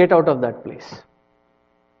to get out of that place.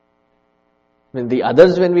 When the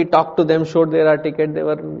others, when we talked to them, showed their ticket, they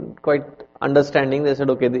were quite understanding. They said,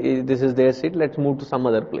 okay, this is their seat, let's move to some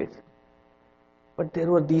other place. But there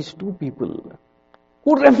were these two people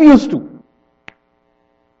who refused to.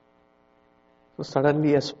 So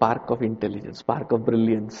suddenly a spark of intelligence, spark of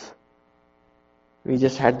brilliance. We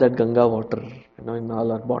just had that Ganga water, in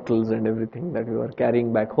all our bottles and everything that we were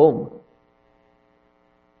carrying back home.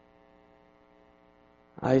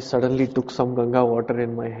 I suddenly took some Ganga water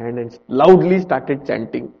in my hand and loudly started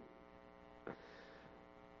chanting.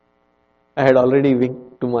 I had already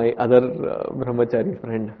winked to my other brahmachari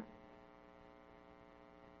friend.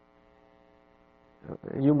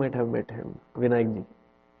 You might have met him, Vinayakji.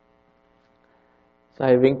 So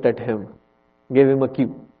I winked at him, gave him a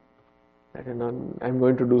cue. That, I'm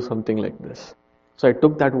going to do something like this. So I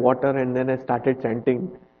took that water and then I started chanting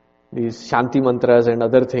these Shanti mantras and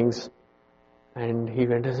other things. And he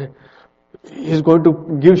went and said, he's going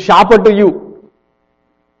to give Shapa to you.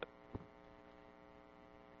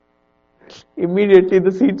 Immediately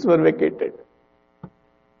the seats were vacated.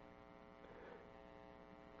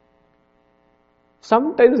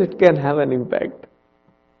 Sometimes it can have an impact.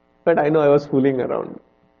 But I know I was fooling around.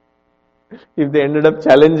 If they ended up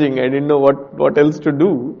challenging, I didn't know what else to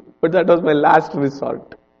do. But that was my last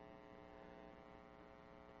resort.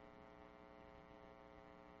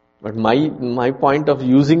 But my point of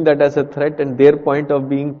using that as a threat and their point of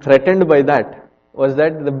being threatened by that was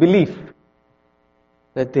that the belief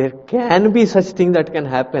that there can be such thing that can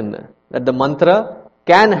happen, that the mantra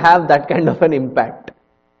can have that kind of an impact.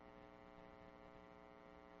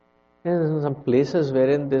 There are some places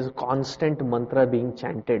wherein there is constant mantra being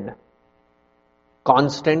chanted,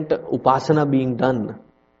 constant upasana being done.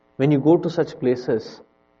 When you go to such places,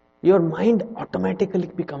 your mind automatically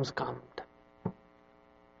becomes calmed.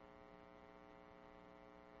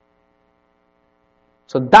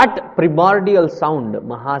 So that primordial sound,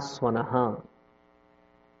 Mahaswanaha,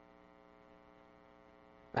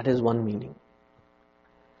 that is one meaning.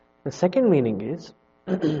 The second meaning is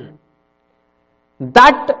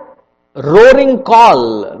that roaring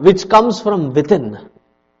call which comes from within,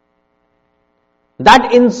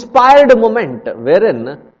 that inspired moment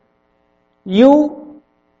wherein you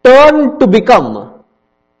turn to become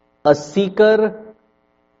a seeker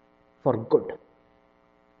for good.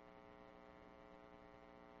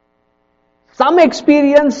 Some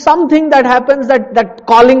experience, something that happens, that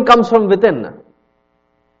calling comes from within.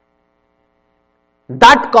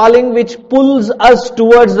 That calling which pulls us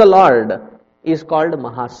towards the Lord is called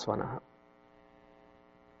Mahaswanaha.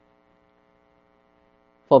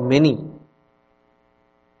 For many,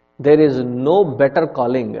 there is no better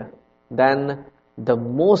calling than the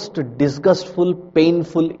most disgustful,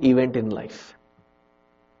 painful event in life.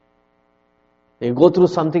 You go through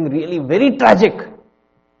something really very tragic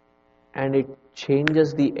and it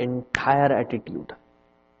changes the entire attitude.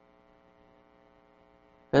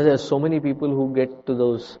 And there are so many people who get to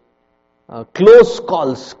those close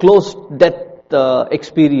calls, close death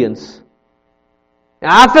experience.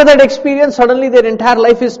 After that experience, suddenly their entire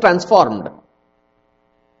life is transformed.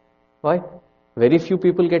 Why? Very few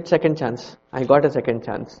people get second chance. I got a second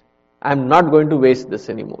chance. I'm not going to waste this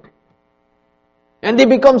anymore. And they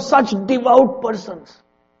become such devout persons.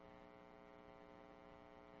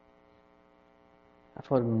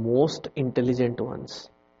 For most intelligent ones,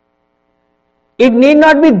 it need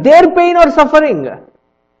not be their pain or suffering.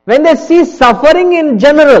 When they see suffering in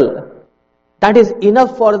general, that is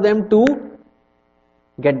enough for them to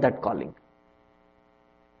get that calling.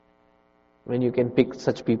 When you can pick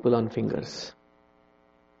such people on fingers.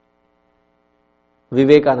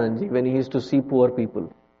 Vivekananda, when he used to see poor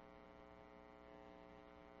people,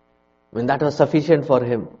 when that was sufficient for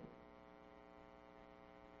him,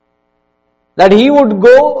 that he would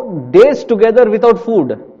go days together without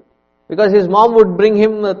food, because his mom would bring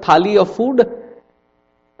him a thali of food,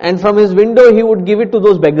 and from his window he would give it to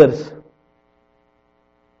those beggars.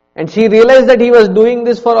 And she realized that he was doing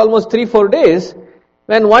this for almost 3-4 days,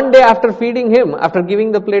 when one day after feeding him, after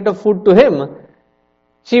giving the plate of food to him,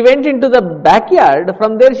 she went into the backyard.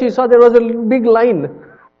 From there she saw there was a big line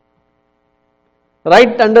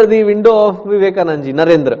right under the window of Vivekananda,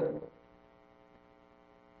 Narendra.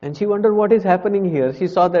 And she wondered what is happening here. She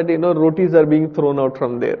saw that, rotis are being thrown out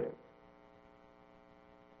from there.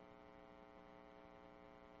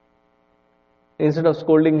 Instead of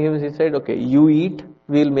scolding him, she said, okay, you eat,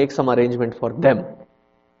 we'll make some arrangement for them.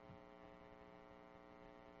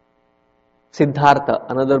 Siddhartha,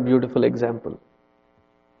 another beautiful example.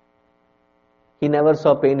 He never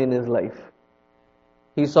saw pain in his life.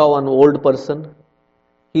 He saw one old person,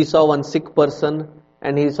 he saw one sick person,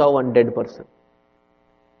 and he saw one dead person.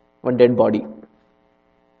 One dead body.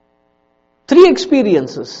 3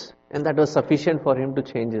 experiences, and that was sufficient for him to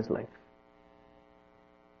change his life.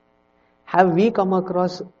 Have we come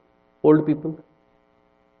across old people?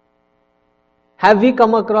 Have we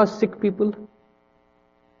come across sick people?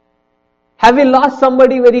 Have we lost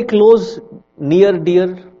somebody very close, near,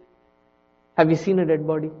 dear? Have we seen a dead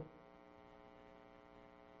body?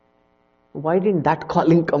 Why didn't that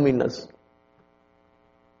calling come in us?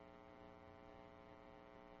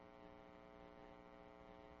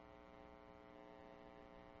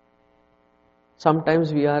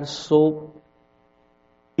 Sometimes we are so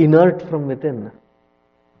inert from within,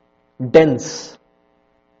 dense.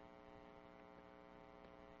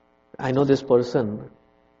 I know this person,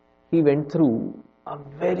 he went through a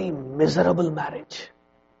very miserable marriage.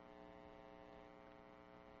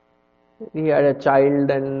 He had a child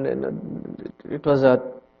and it was a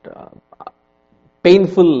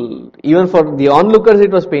painful, even for the onlookers it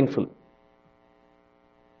was painful.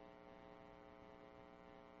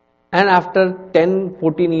 And after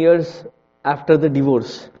 10-14 years after the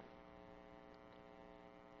divorce,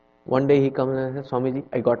 One day he comes and says, Swamiji,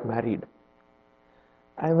 I got married.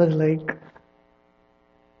 I was like,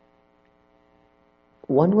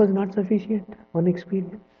 one was not sufficient, one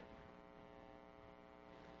experience.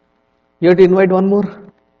 You have to invite one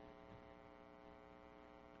more.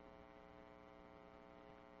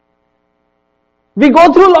 We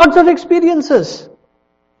go through lots of experiences.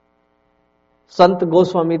 Sant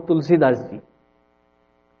Goswami Tulsidas ji,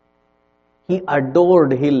 he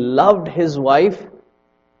adored, he loved his wife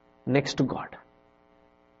next to God.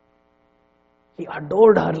 He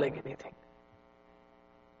adored her like anything.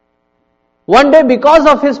 One day, because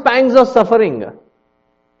of his pangs of suffering,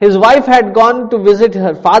 his wife had gone to visit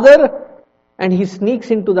her father, and he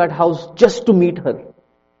sneaks into that house just to meet her.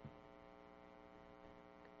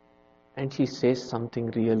 And she says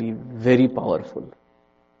something really very powerful.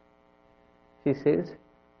 She says,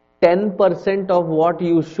 10% of what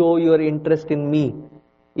you show your interest in me,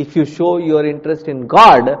 if you show your interest in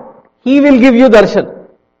God, He will give you darshan.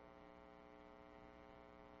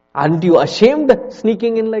 Aren't you ashamed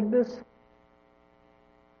sneaking in like this?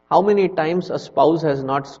 How many times a spouse has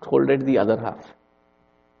not scolded the other half?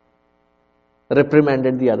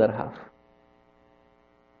 Reprimanded the other half?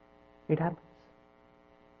 It happens.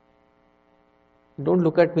 Don't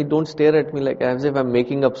look at me, don't stare at me like as if I'm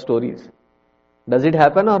making up stories. Does it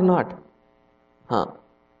happen or not?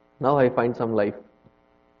 Now I find some life.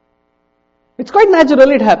 It's quite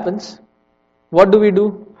natural, it happens. What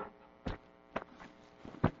do?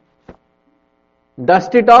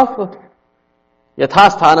 Dust it off.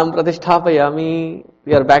 Yathasthanam pratisthapayami.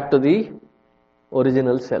 We are back to the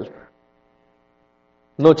original self.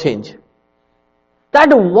 No change. That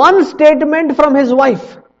one statement from his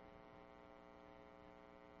wife,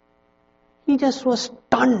 he just was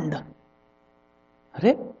stunned.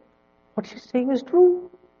 Arey, what she's saying is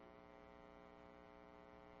true.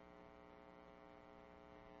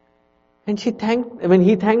 And he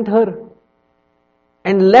thanked her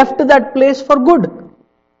and left that place for good.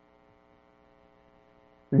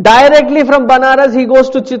 Directly from Banaras, he goes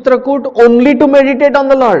to Chitrakoot only to meditate on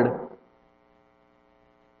the Lord.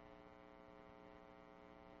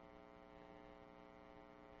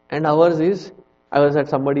 And ours is, I was at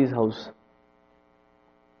somebody's house.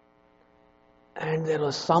 And there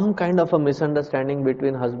was some kind of a misunderstanding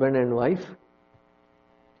between husband and wife.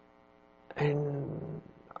 And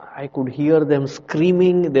I could hear them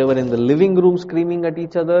screaming. They were in the living room screaming at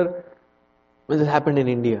each other. This happened in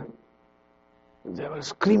India. They were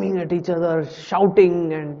screaming at each other,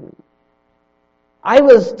 shouting, and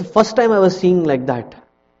the first time I was seeing like that,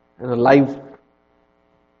 live.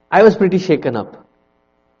 I was pretty shaken up.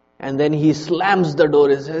 And then he slams the door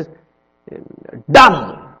and says,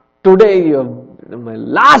 done! Today my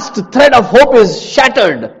last thread of hope is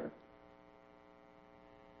shattered.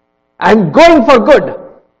 I'm going for good.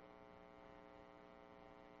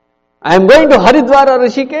 I'm going to Haridwar or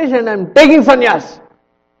Rishikesh and I'm taking sannyas.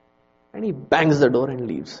 And he bangs the door and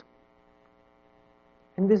leaves.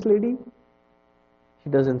 And this lady, she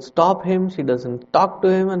doesn't stop him, she doesn't talk to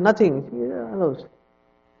him, and nothing. She allows.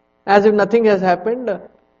 As if nothing has happened,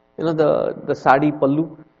 the sari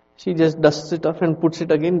pallu, she just dusts it off and puts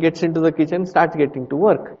it again, gets into the kitchen, starts getting to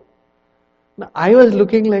work. Now, I was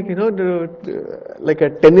looking like, like a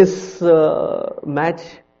tennis match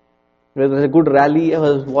where there's a good rally. I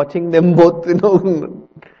was watching them both, And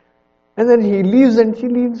then he leaves and she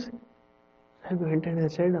leaves. I went and I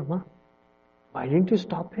said, Amma, why didn't you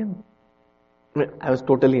stop him? I was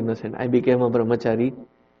totally innocent. I became a brahmachari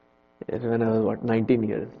when I was 19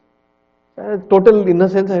 years. Total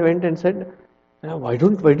innocence, I went and said, why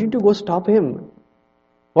didn't you go stop him?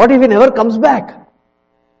 What if he never comes back?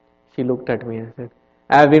 She looked at me and said,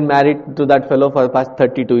 I have been married to that fellow for the past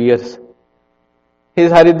 32 years.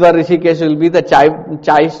 His Haridwar Rishikesh will be the chai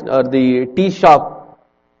or the tea shop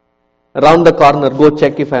around the corner. Go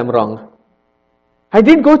check if I am wrong. I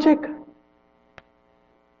did go check.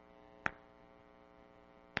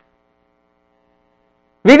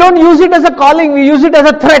 We don't use it as a calling, we use it as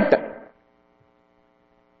a threat.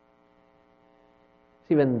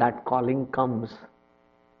 See, when that calling comes,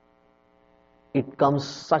 it comes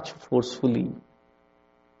such forcefully.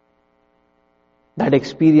 That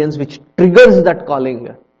experience which triggers that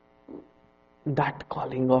calling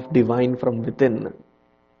of divine from within,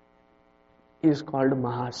 is called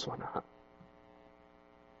Mahaswanaha.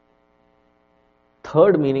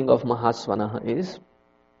 Third meaning of Mahaswanaha is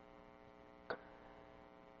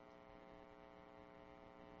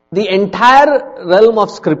the entire realm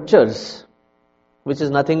of scriptures, which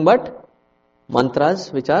is nothing but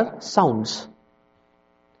mantras, which are sounds.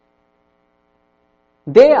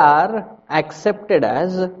 They are accepted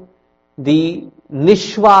as the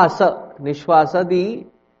Nishvasa, the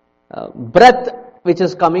breath which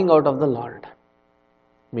is coming out of the Lord.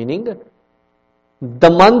 Meaning, the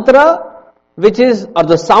mantra which is, or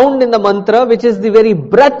the sound in the mantra which is the very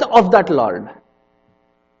breath of that Lord.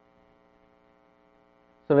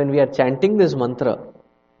 So when we are chanting this mantra,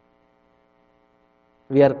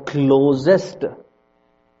 we are closest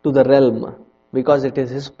to the realm because it is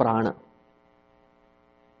his prana.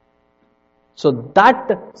 So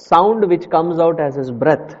that sound which comes out as his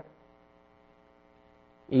breath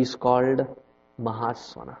is called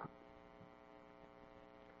Mahasvana.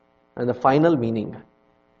 And the final meaning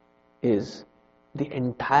is the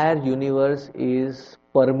entire universe is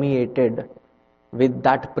permeated with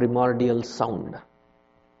that primordial sound.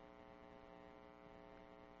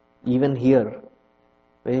 Even here,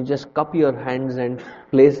 when you just cup your hands and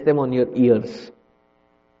place them on your ears,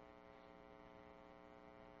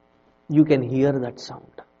 you can hear that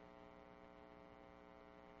sound.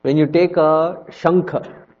 When you take a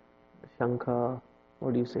shankha,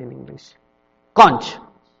 what do you say in English? Conch.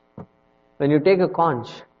 When you take a conch,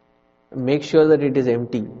 make sure that it is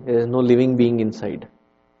empty. There is no living being inside.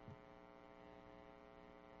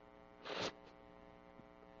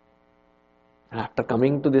 After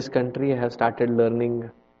coming to this country, I have started learning,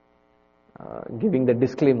 giving the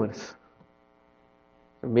disclaimers.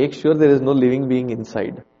 Make sure there is no living being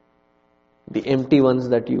inside. The empty ones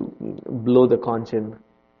that you blow the conch in,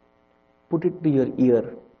 put it to your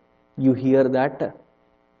ear. You hear that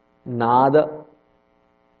nada.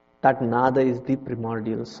 That nada is the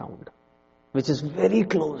primordial sound, which is very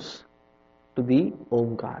close to the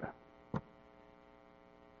Omkara.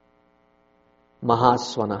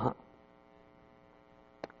 Mahasvanaha.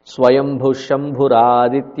 Swayambhu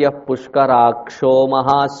Shambhuraditya Pushkaraksho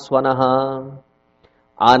Mahasvanaha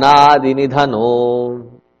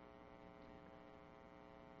Anadinidhano.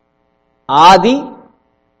 Adi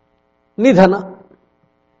Nidhana.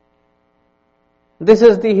 This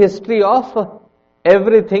is the history of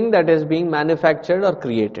everything that is being manufactured or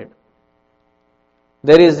created.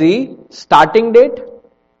 There is the starting date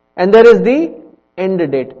and there is the end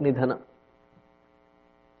date, Nidhana.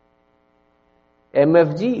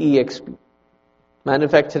 MFG, EXP.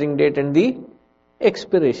 Manufacturing date and the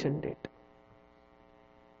expiration date.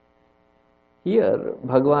 Here,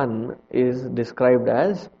 Bhagavan is described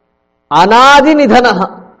as Anadi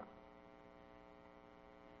Nidhanaha.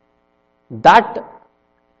 That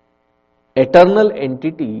eternal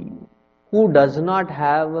entity who does not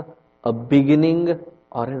have a beginning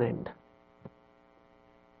or an end.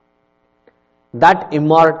 That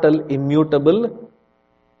immortal, immutable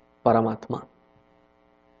Paramatma.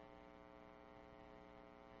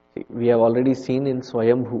 See, we have already seen in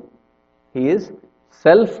Swayambhu. He is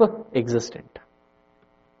self-existent.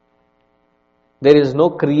 There is no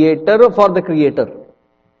creator for the creator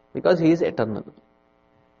because he is eternal.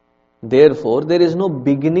 Therefore, there is no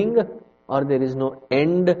beginning or there is no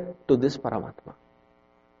end to this Paramatma.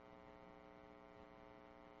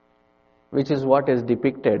 Which is what is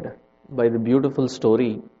depicted by the beautiful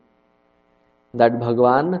story that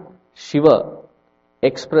Bhagavan Shiva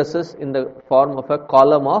expresses in the form of a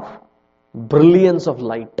column of brilliance of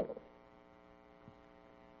light.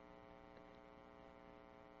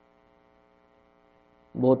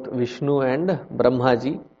 Both Vishnu and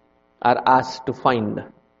Brahmaji are asked to find.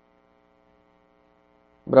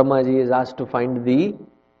 Brahmaji is asked to find the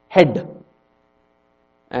head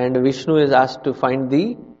and Vishnu is asked to find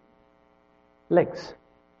the legs.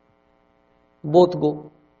 Both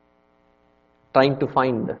go trying to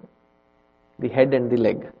find the head and the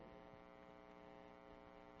leg.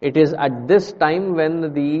 It is at this time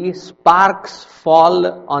when the sparks fall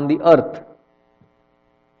on the earth.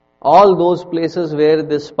 All those places where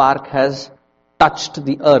the spark has touched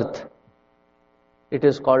the earth, it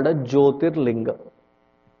is called a Jyotirlinga.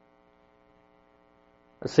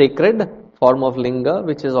 A sacred form of linga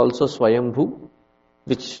which is also Swayambhu,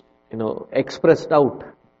 which expressed out.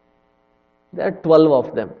 There are 12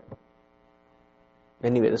 of them.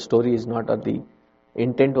 Anyway, the story is not, or the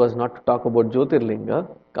intent was not to talk about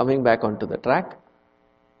Jyotirlinga. Coming back onto the track,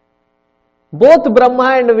 both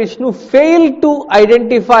Brahma and Vishnu fail to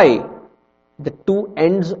identify the two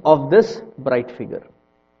ends of this bright figure.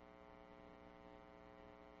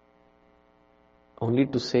 Only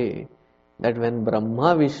to say that when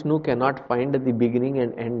Brahma Vishnu cannot find the beginning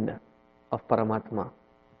and end of Paramatma,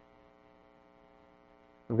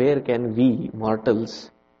 where can we mortals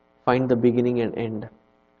find the beginning and end?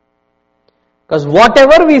 Because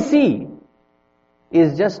whatever we see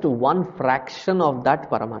is just one fraction of that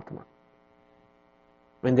Paramatma.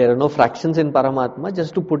 When there are no fractions in Paramatma,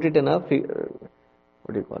 just to put it in a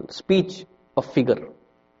what do you call, speech of figure.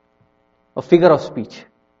 A figure of speech.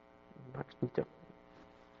 Not speech of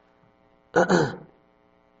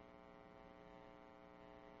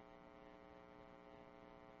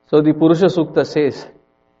So the Purusha Sukta says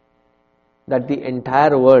that the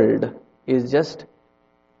entire world is just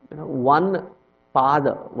one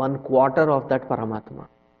pada, 1/4 of that Paramatma.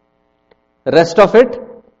 Rest of it,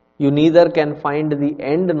 you neither can find the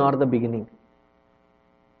end nor the beginning.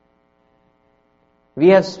 We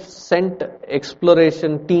have sent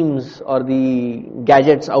exploration teams or the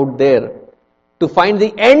gadgets out there to find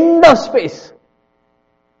the end of space.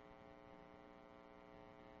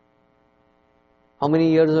 How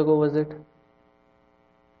many years ago was it?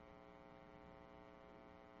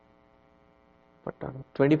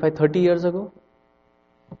 25, 30 years ago?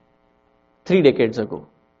 3 decades ago.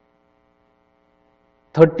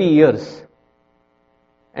 30 years.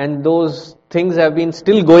 And those things have been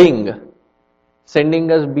still going,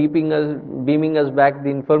 sending us, beaming us back the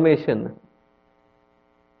information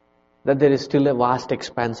that there is still a vast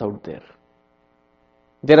expanse out there.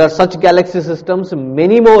 There are such galaxy systems,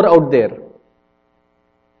 many more out there.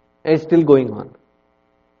 And it's still going on.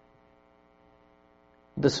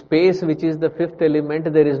 The space which is the fifth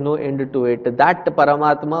element, there is no end to it. That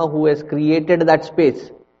Paramatma who has created that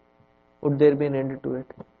space, would there be an end to it?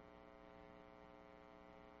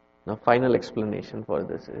 Now, final explanation for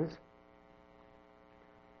this is,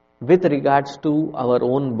 with regards to our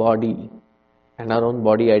own body and our own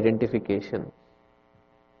body identification,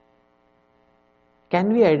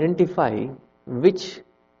 can we identify which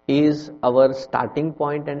is our starting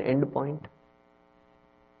point and end point?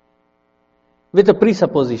 With a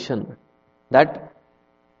presupposition that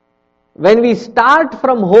when we start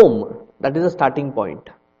from home, that is the starting point.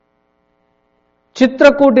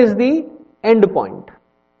 Chitrakoot is the end point.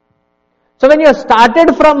 So when you have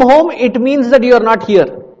started from home, it means that you are not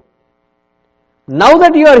here. Now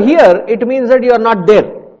that you are here, it means that you are not there.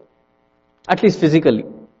 At least physically,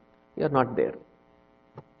 you are not there.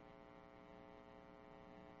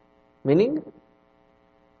 Meaning,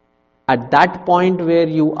 at that point where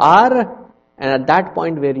you are and at that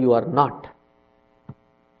point where you are not.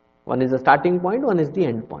 One is the starting point, one is the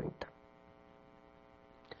end point.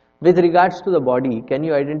 With regards to the body, can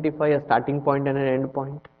you identify a starting point and an end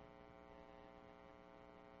point?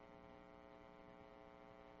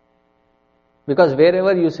 Because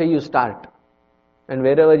wherever you say you start and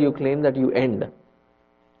wherever you claim that you end,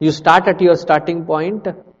 you start at your starting point,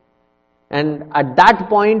 and at that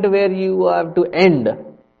point where you have to end,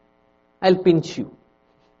 I'll pinch you.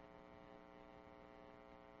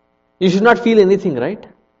 You should not feel anything, right?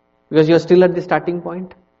 Because you are still at the starting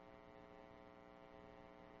point.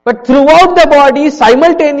 But throughout the body,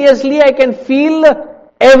 simultaneously, I can feel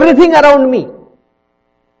everything around me.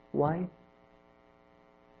 Why?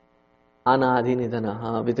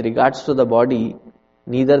 Anadhinidhanaha. With regards to the body,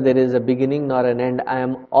 neither there is a beginning nor an end. I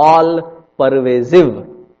am all pervasive.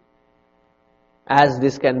 As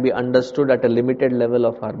this can be understood at a limited level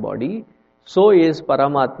of our body, so is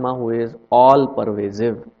Paramatma who is all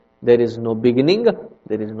pervasive. There is no beginning,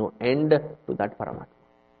 there is no end to that Paramatma.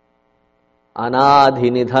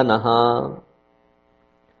 Anadhinidhanaha.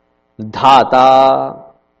 Dhata.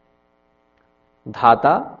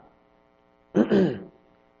 Dhata,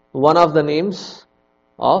 one of the names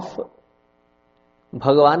of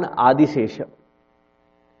Bhagavan Adisesha.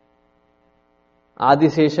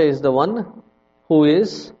 Adisesha is the one who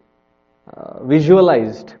is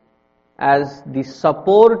visualized as the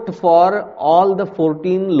support for all the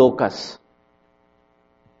 14 lokas.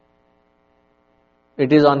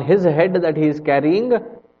 It is on his head that he is carrying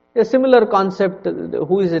a similar concept.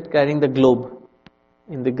 Who is it carrying the globe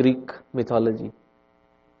in the Greek mythology?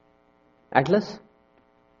 Atlas?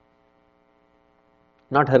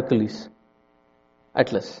 Not Hercules.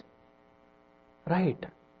 Atlas. Right.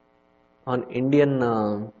 On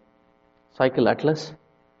Indian cycle Atlas,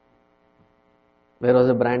 there was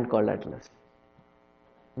a brand called Atlas.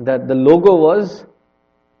 The logo was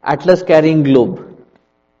Atlas carrying globe.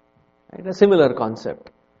 Right? A similar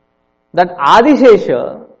concept. That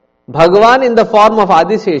Adisesha, Bhagavan in the form of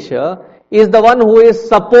Adisesha, is the one who is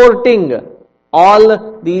supporting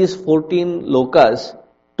all these 14 lokas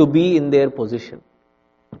to be in their position.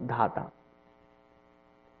 Dhata.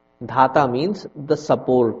 Dhata means the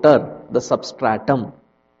supporter, the substratum.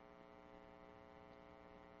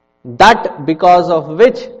 That because of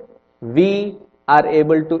which we are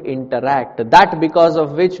able to interact. That because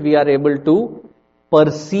of which we are able to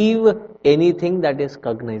perceive anything that is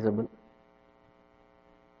cognizable.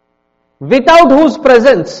 Without whose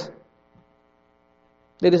presence,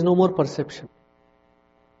 there is no more perception.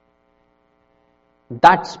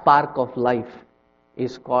 That spark of life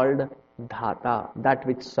is called dhata, that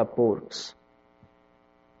which supports.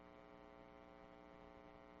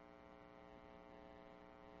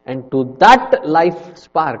 And to that life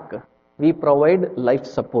spark, we provide life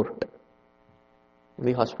support.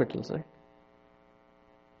 The hospitals, right?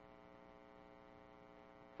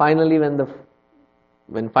 Finally,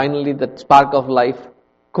 when finally that spark of life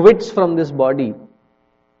quits from this body,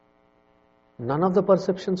 none of the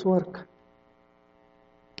perceptions work.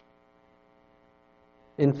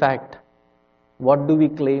 In fact, what do we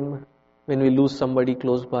claim when we lose somebody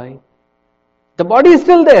close by? The body is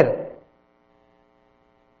still there.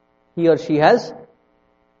 He or she has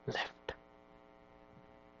left.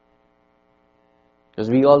 Because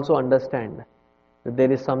we also understand that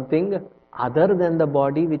there is something other than the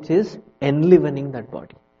body which is enlivening that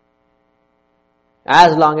body.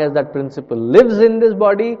 As long as that principle lives in this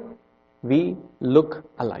body, we look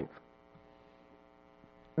alive.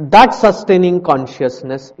 That sustaining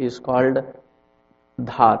consciousness is called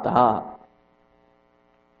dhata.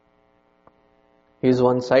 He is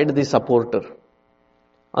one side, the supporter.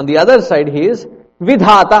 On the other side, he is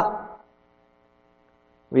vidhata.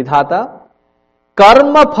 Vidhata,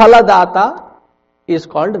 karma phaladata is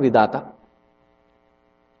called vidata.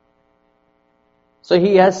 So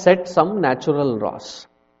he has set some natural laws.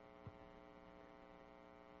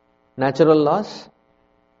 Natural laws,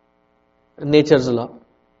 nature's law.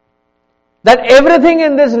 That everything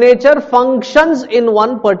in this nature functions in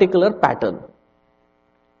one particular pattern,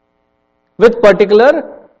 with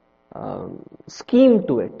particular scheme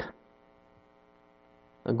to it.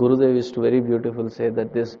 Gurudev used to very beautiful say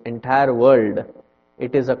that this entire world,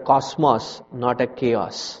 it is a cosmos, not a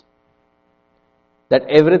chaos. That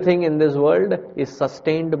everything in this world is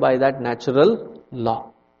sustained by that natural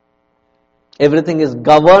law. Everything is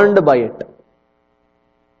governed by it.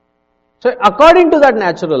 So according to that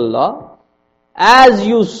natural law, as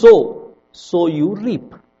you sow, so you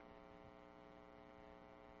reap.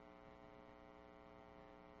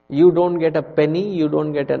 You don't get a penny, you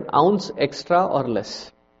don't get an ounce extra or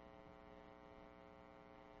less.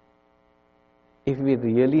 If we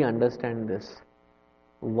really understand this,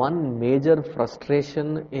 one major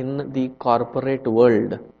frustration in the corporate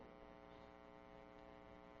world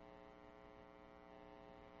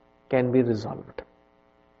can be resolved.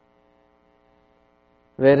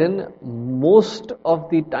 Wherein most of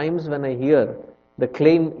the times when I hear, the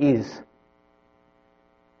claim is,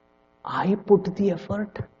 I put the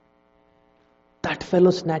effort, that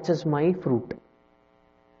fellow snatches my fruit.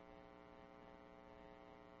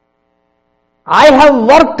 I have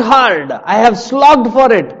worked hard, I have slogged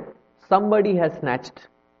for it, somebody has snatched.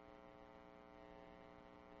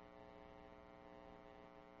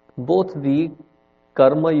 Both the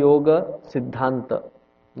Karma Yoga Siddhanta,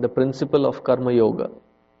 the principle of Karma Yoga,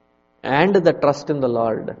 and the trust in the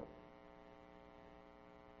Lord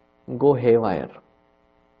go haywire.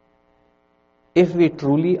 If we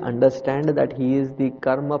truly understand that He is the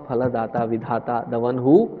Karma Phaladata Vidhata, the one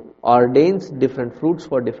who ordains different fruits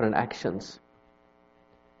for different actions,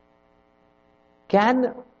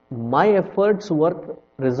 can my efforts worth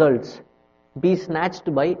results be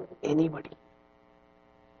snatched by anybody?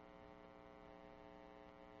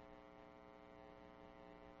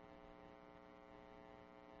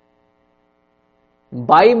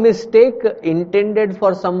 By mistake intended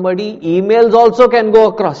for somebody, emails also can go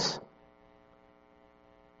across.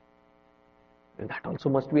 And that also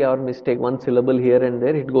must be our mistake. One syllable here and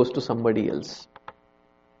there, it goes to somebody else.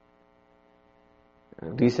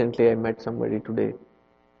 Recently I met somebody today.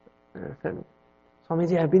 I said,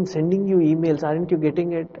 Swamiji, I've been sending you emails, aren't you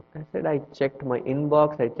getting it? I said, I checked my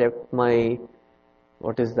inbox, I checked my,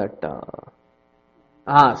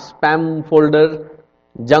 spam folder,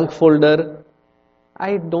 junk folder.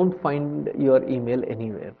 I don't find your email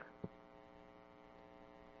anywhere.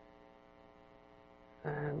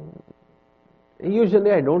 And usually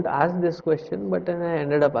I don't ask this question, but then I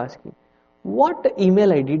ended up asking, what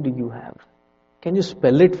email ID do you have? Can you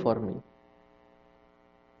spell it for me?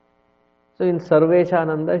 So in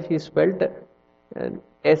Sarveshananda, she spelled Sarvesan.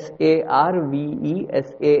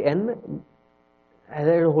 I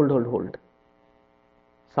said, hold.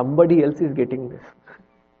 Somebody else is getting this.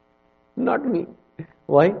 Not me.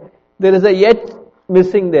 Why? There is a H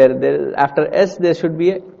missing there. After S, there should be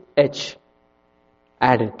a H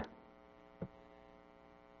added.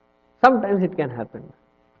 Sometimes it can happen.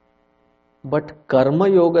 But Karma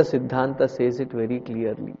Yoga Siddhanta says it very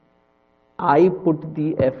clearly. I put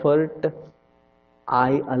the effort,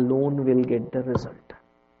 I alone will get the result.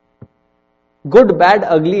 Good, bad,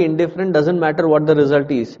 ugly, indifferent, doesn't matter what the result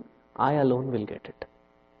is. I alone will get it.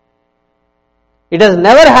 It has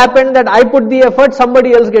never happened that I put the effort,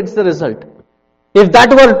 somebody else gets the result. If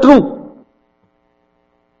that were true,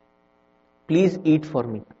 please eat for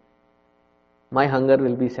me. My hunger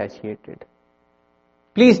will be satiated.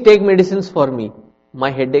 Please take medicines for me.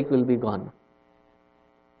 My headache will be gone.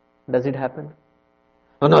 Does it happen?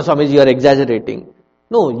 Oh no, Swamiji, you are exaggerating.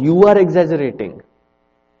 No, you are exaggerating.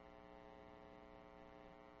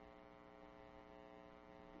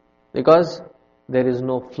 Because there is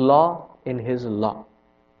no flaw in his law.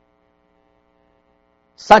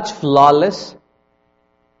 Such flawless,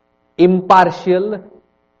 impartial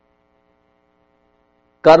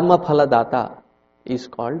karma phaladata is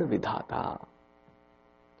called vidhata.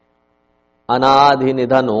 Anadhi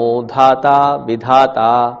nidhano dhata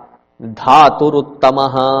vidhata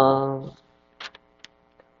dhaturuttamaha.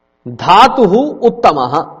 Dhatuhu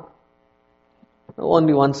uttamaha.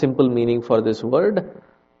 Only one simple meaning for this word.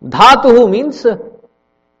 Dhatuhu means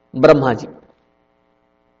Brahmaji.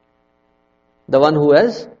 The one who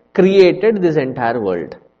has created this entire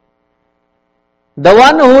world. The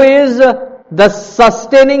one who is the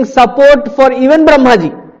sustaining support for even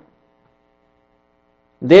Brahmaji.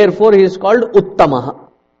 Therefore, he is called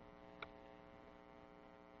Uttamaha.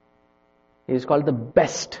 He is called the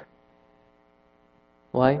best.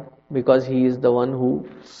 Why? Because he is the one who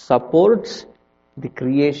supports the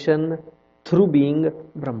creation through being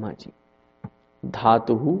Brahmaji.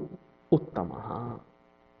 Dhatuhu Uttamaha.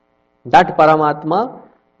 That Paramatma,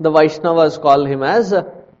 the Vaishnavas call him as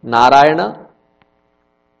Narayana.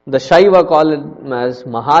 The Shaiva call him as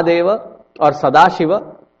Mahadeva or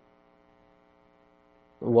Sadashiva.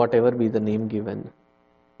 Whatever be the name given,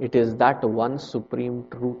 it is that one supreme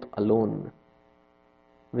truth alone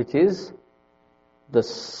which is the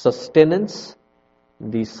sustenance,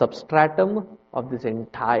 the substratum of this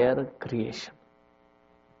entire creation.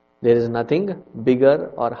 There is nothing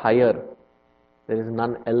bigger or higher. There is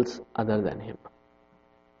none else other than him.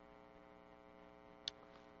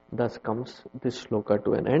 Thus comes this shloka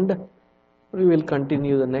to an end. We will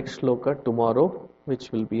continue the next shloka tomorrow,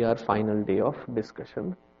 which will be our final day of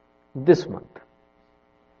discussion this month.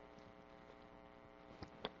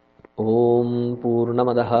 Om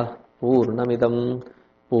Purnamadaha Purnamidam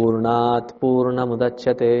Purnat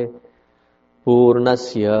Purnamudachyate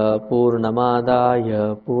Purnasya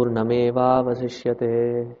Purnamadaya Purnameva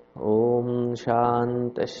Vasishyate. Om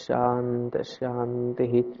Shanta Shanta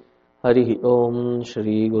Shantihi. Harihi Om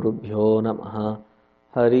Shri Gurubhyo Namaha.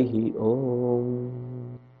 Harihi Om.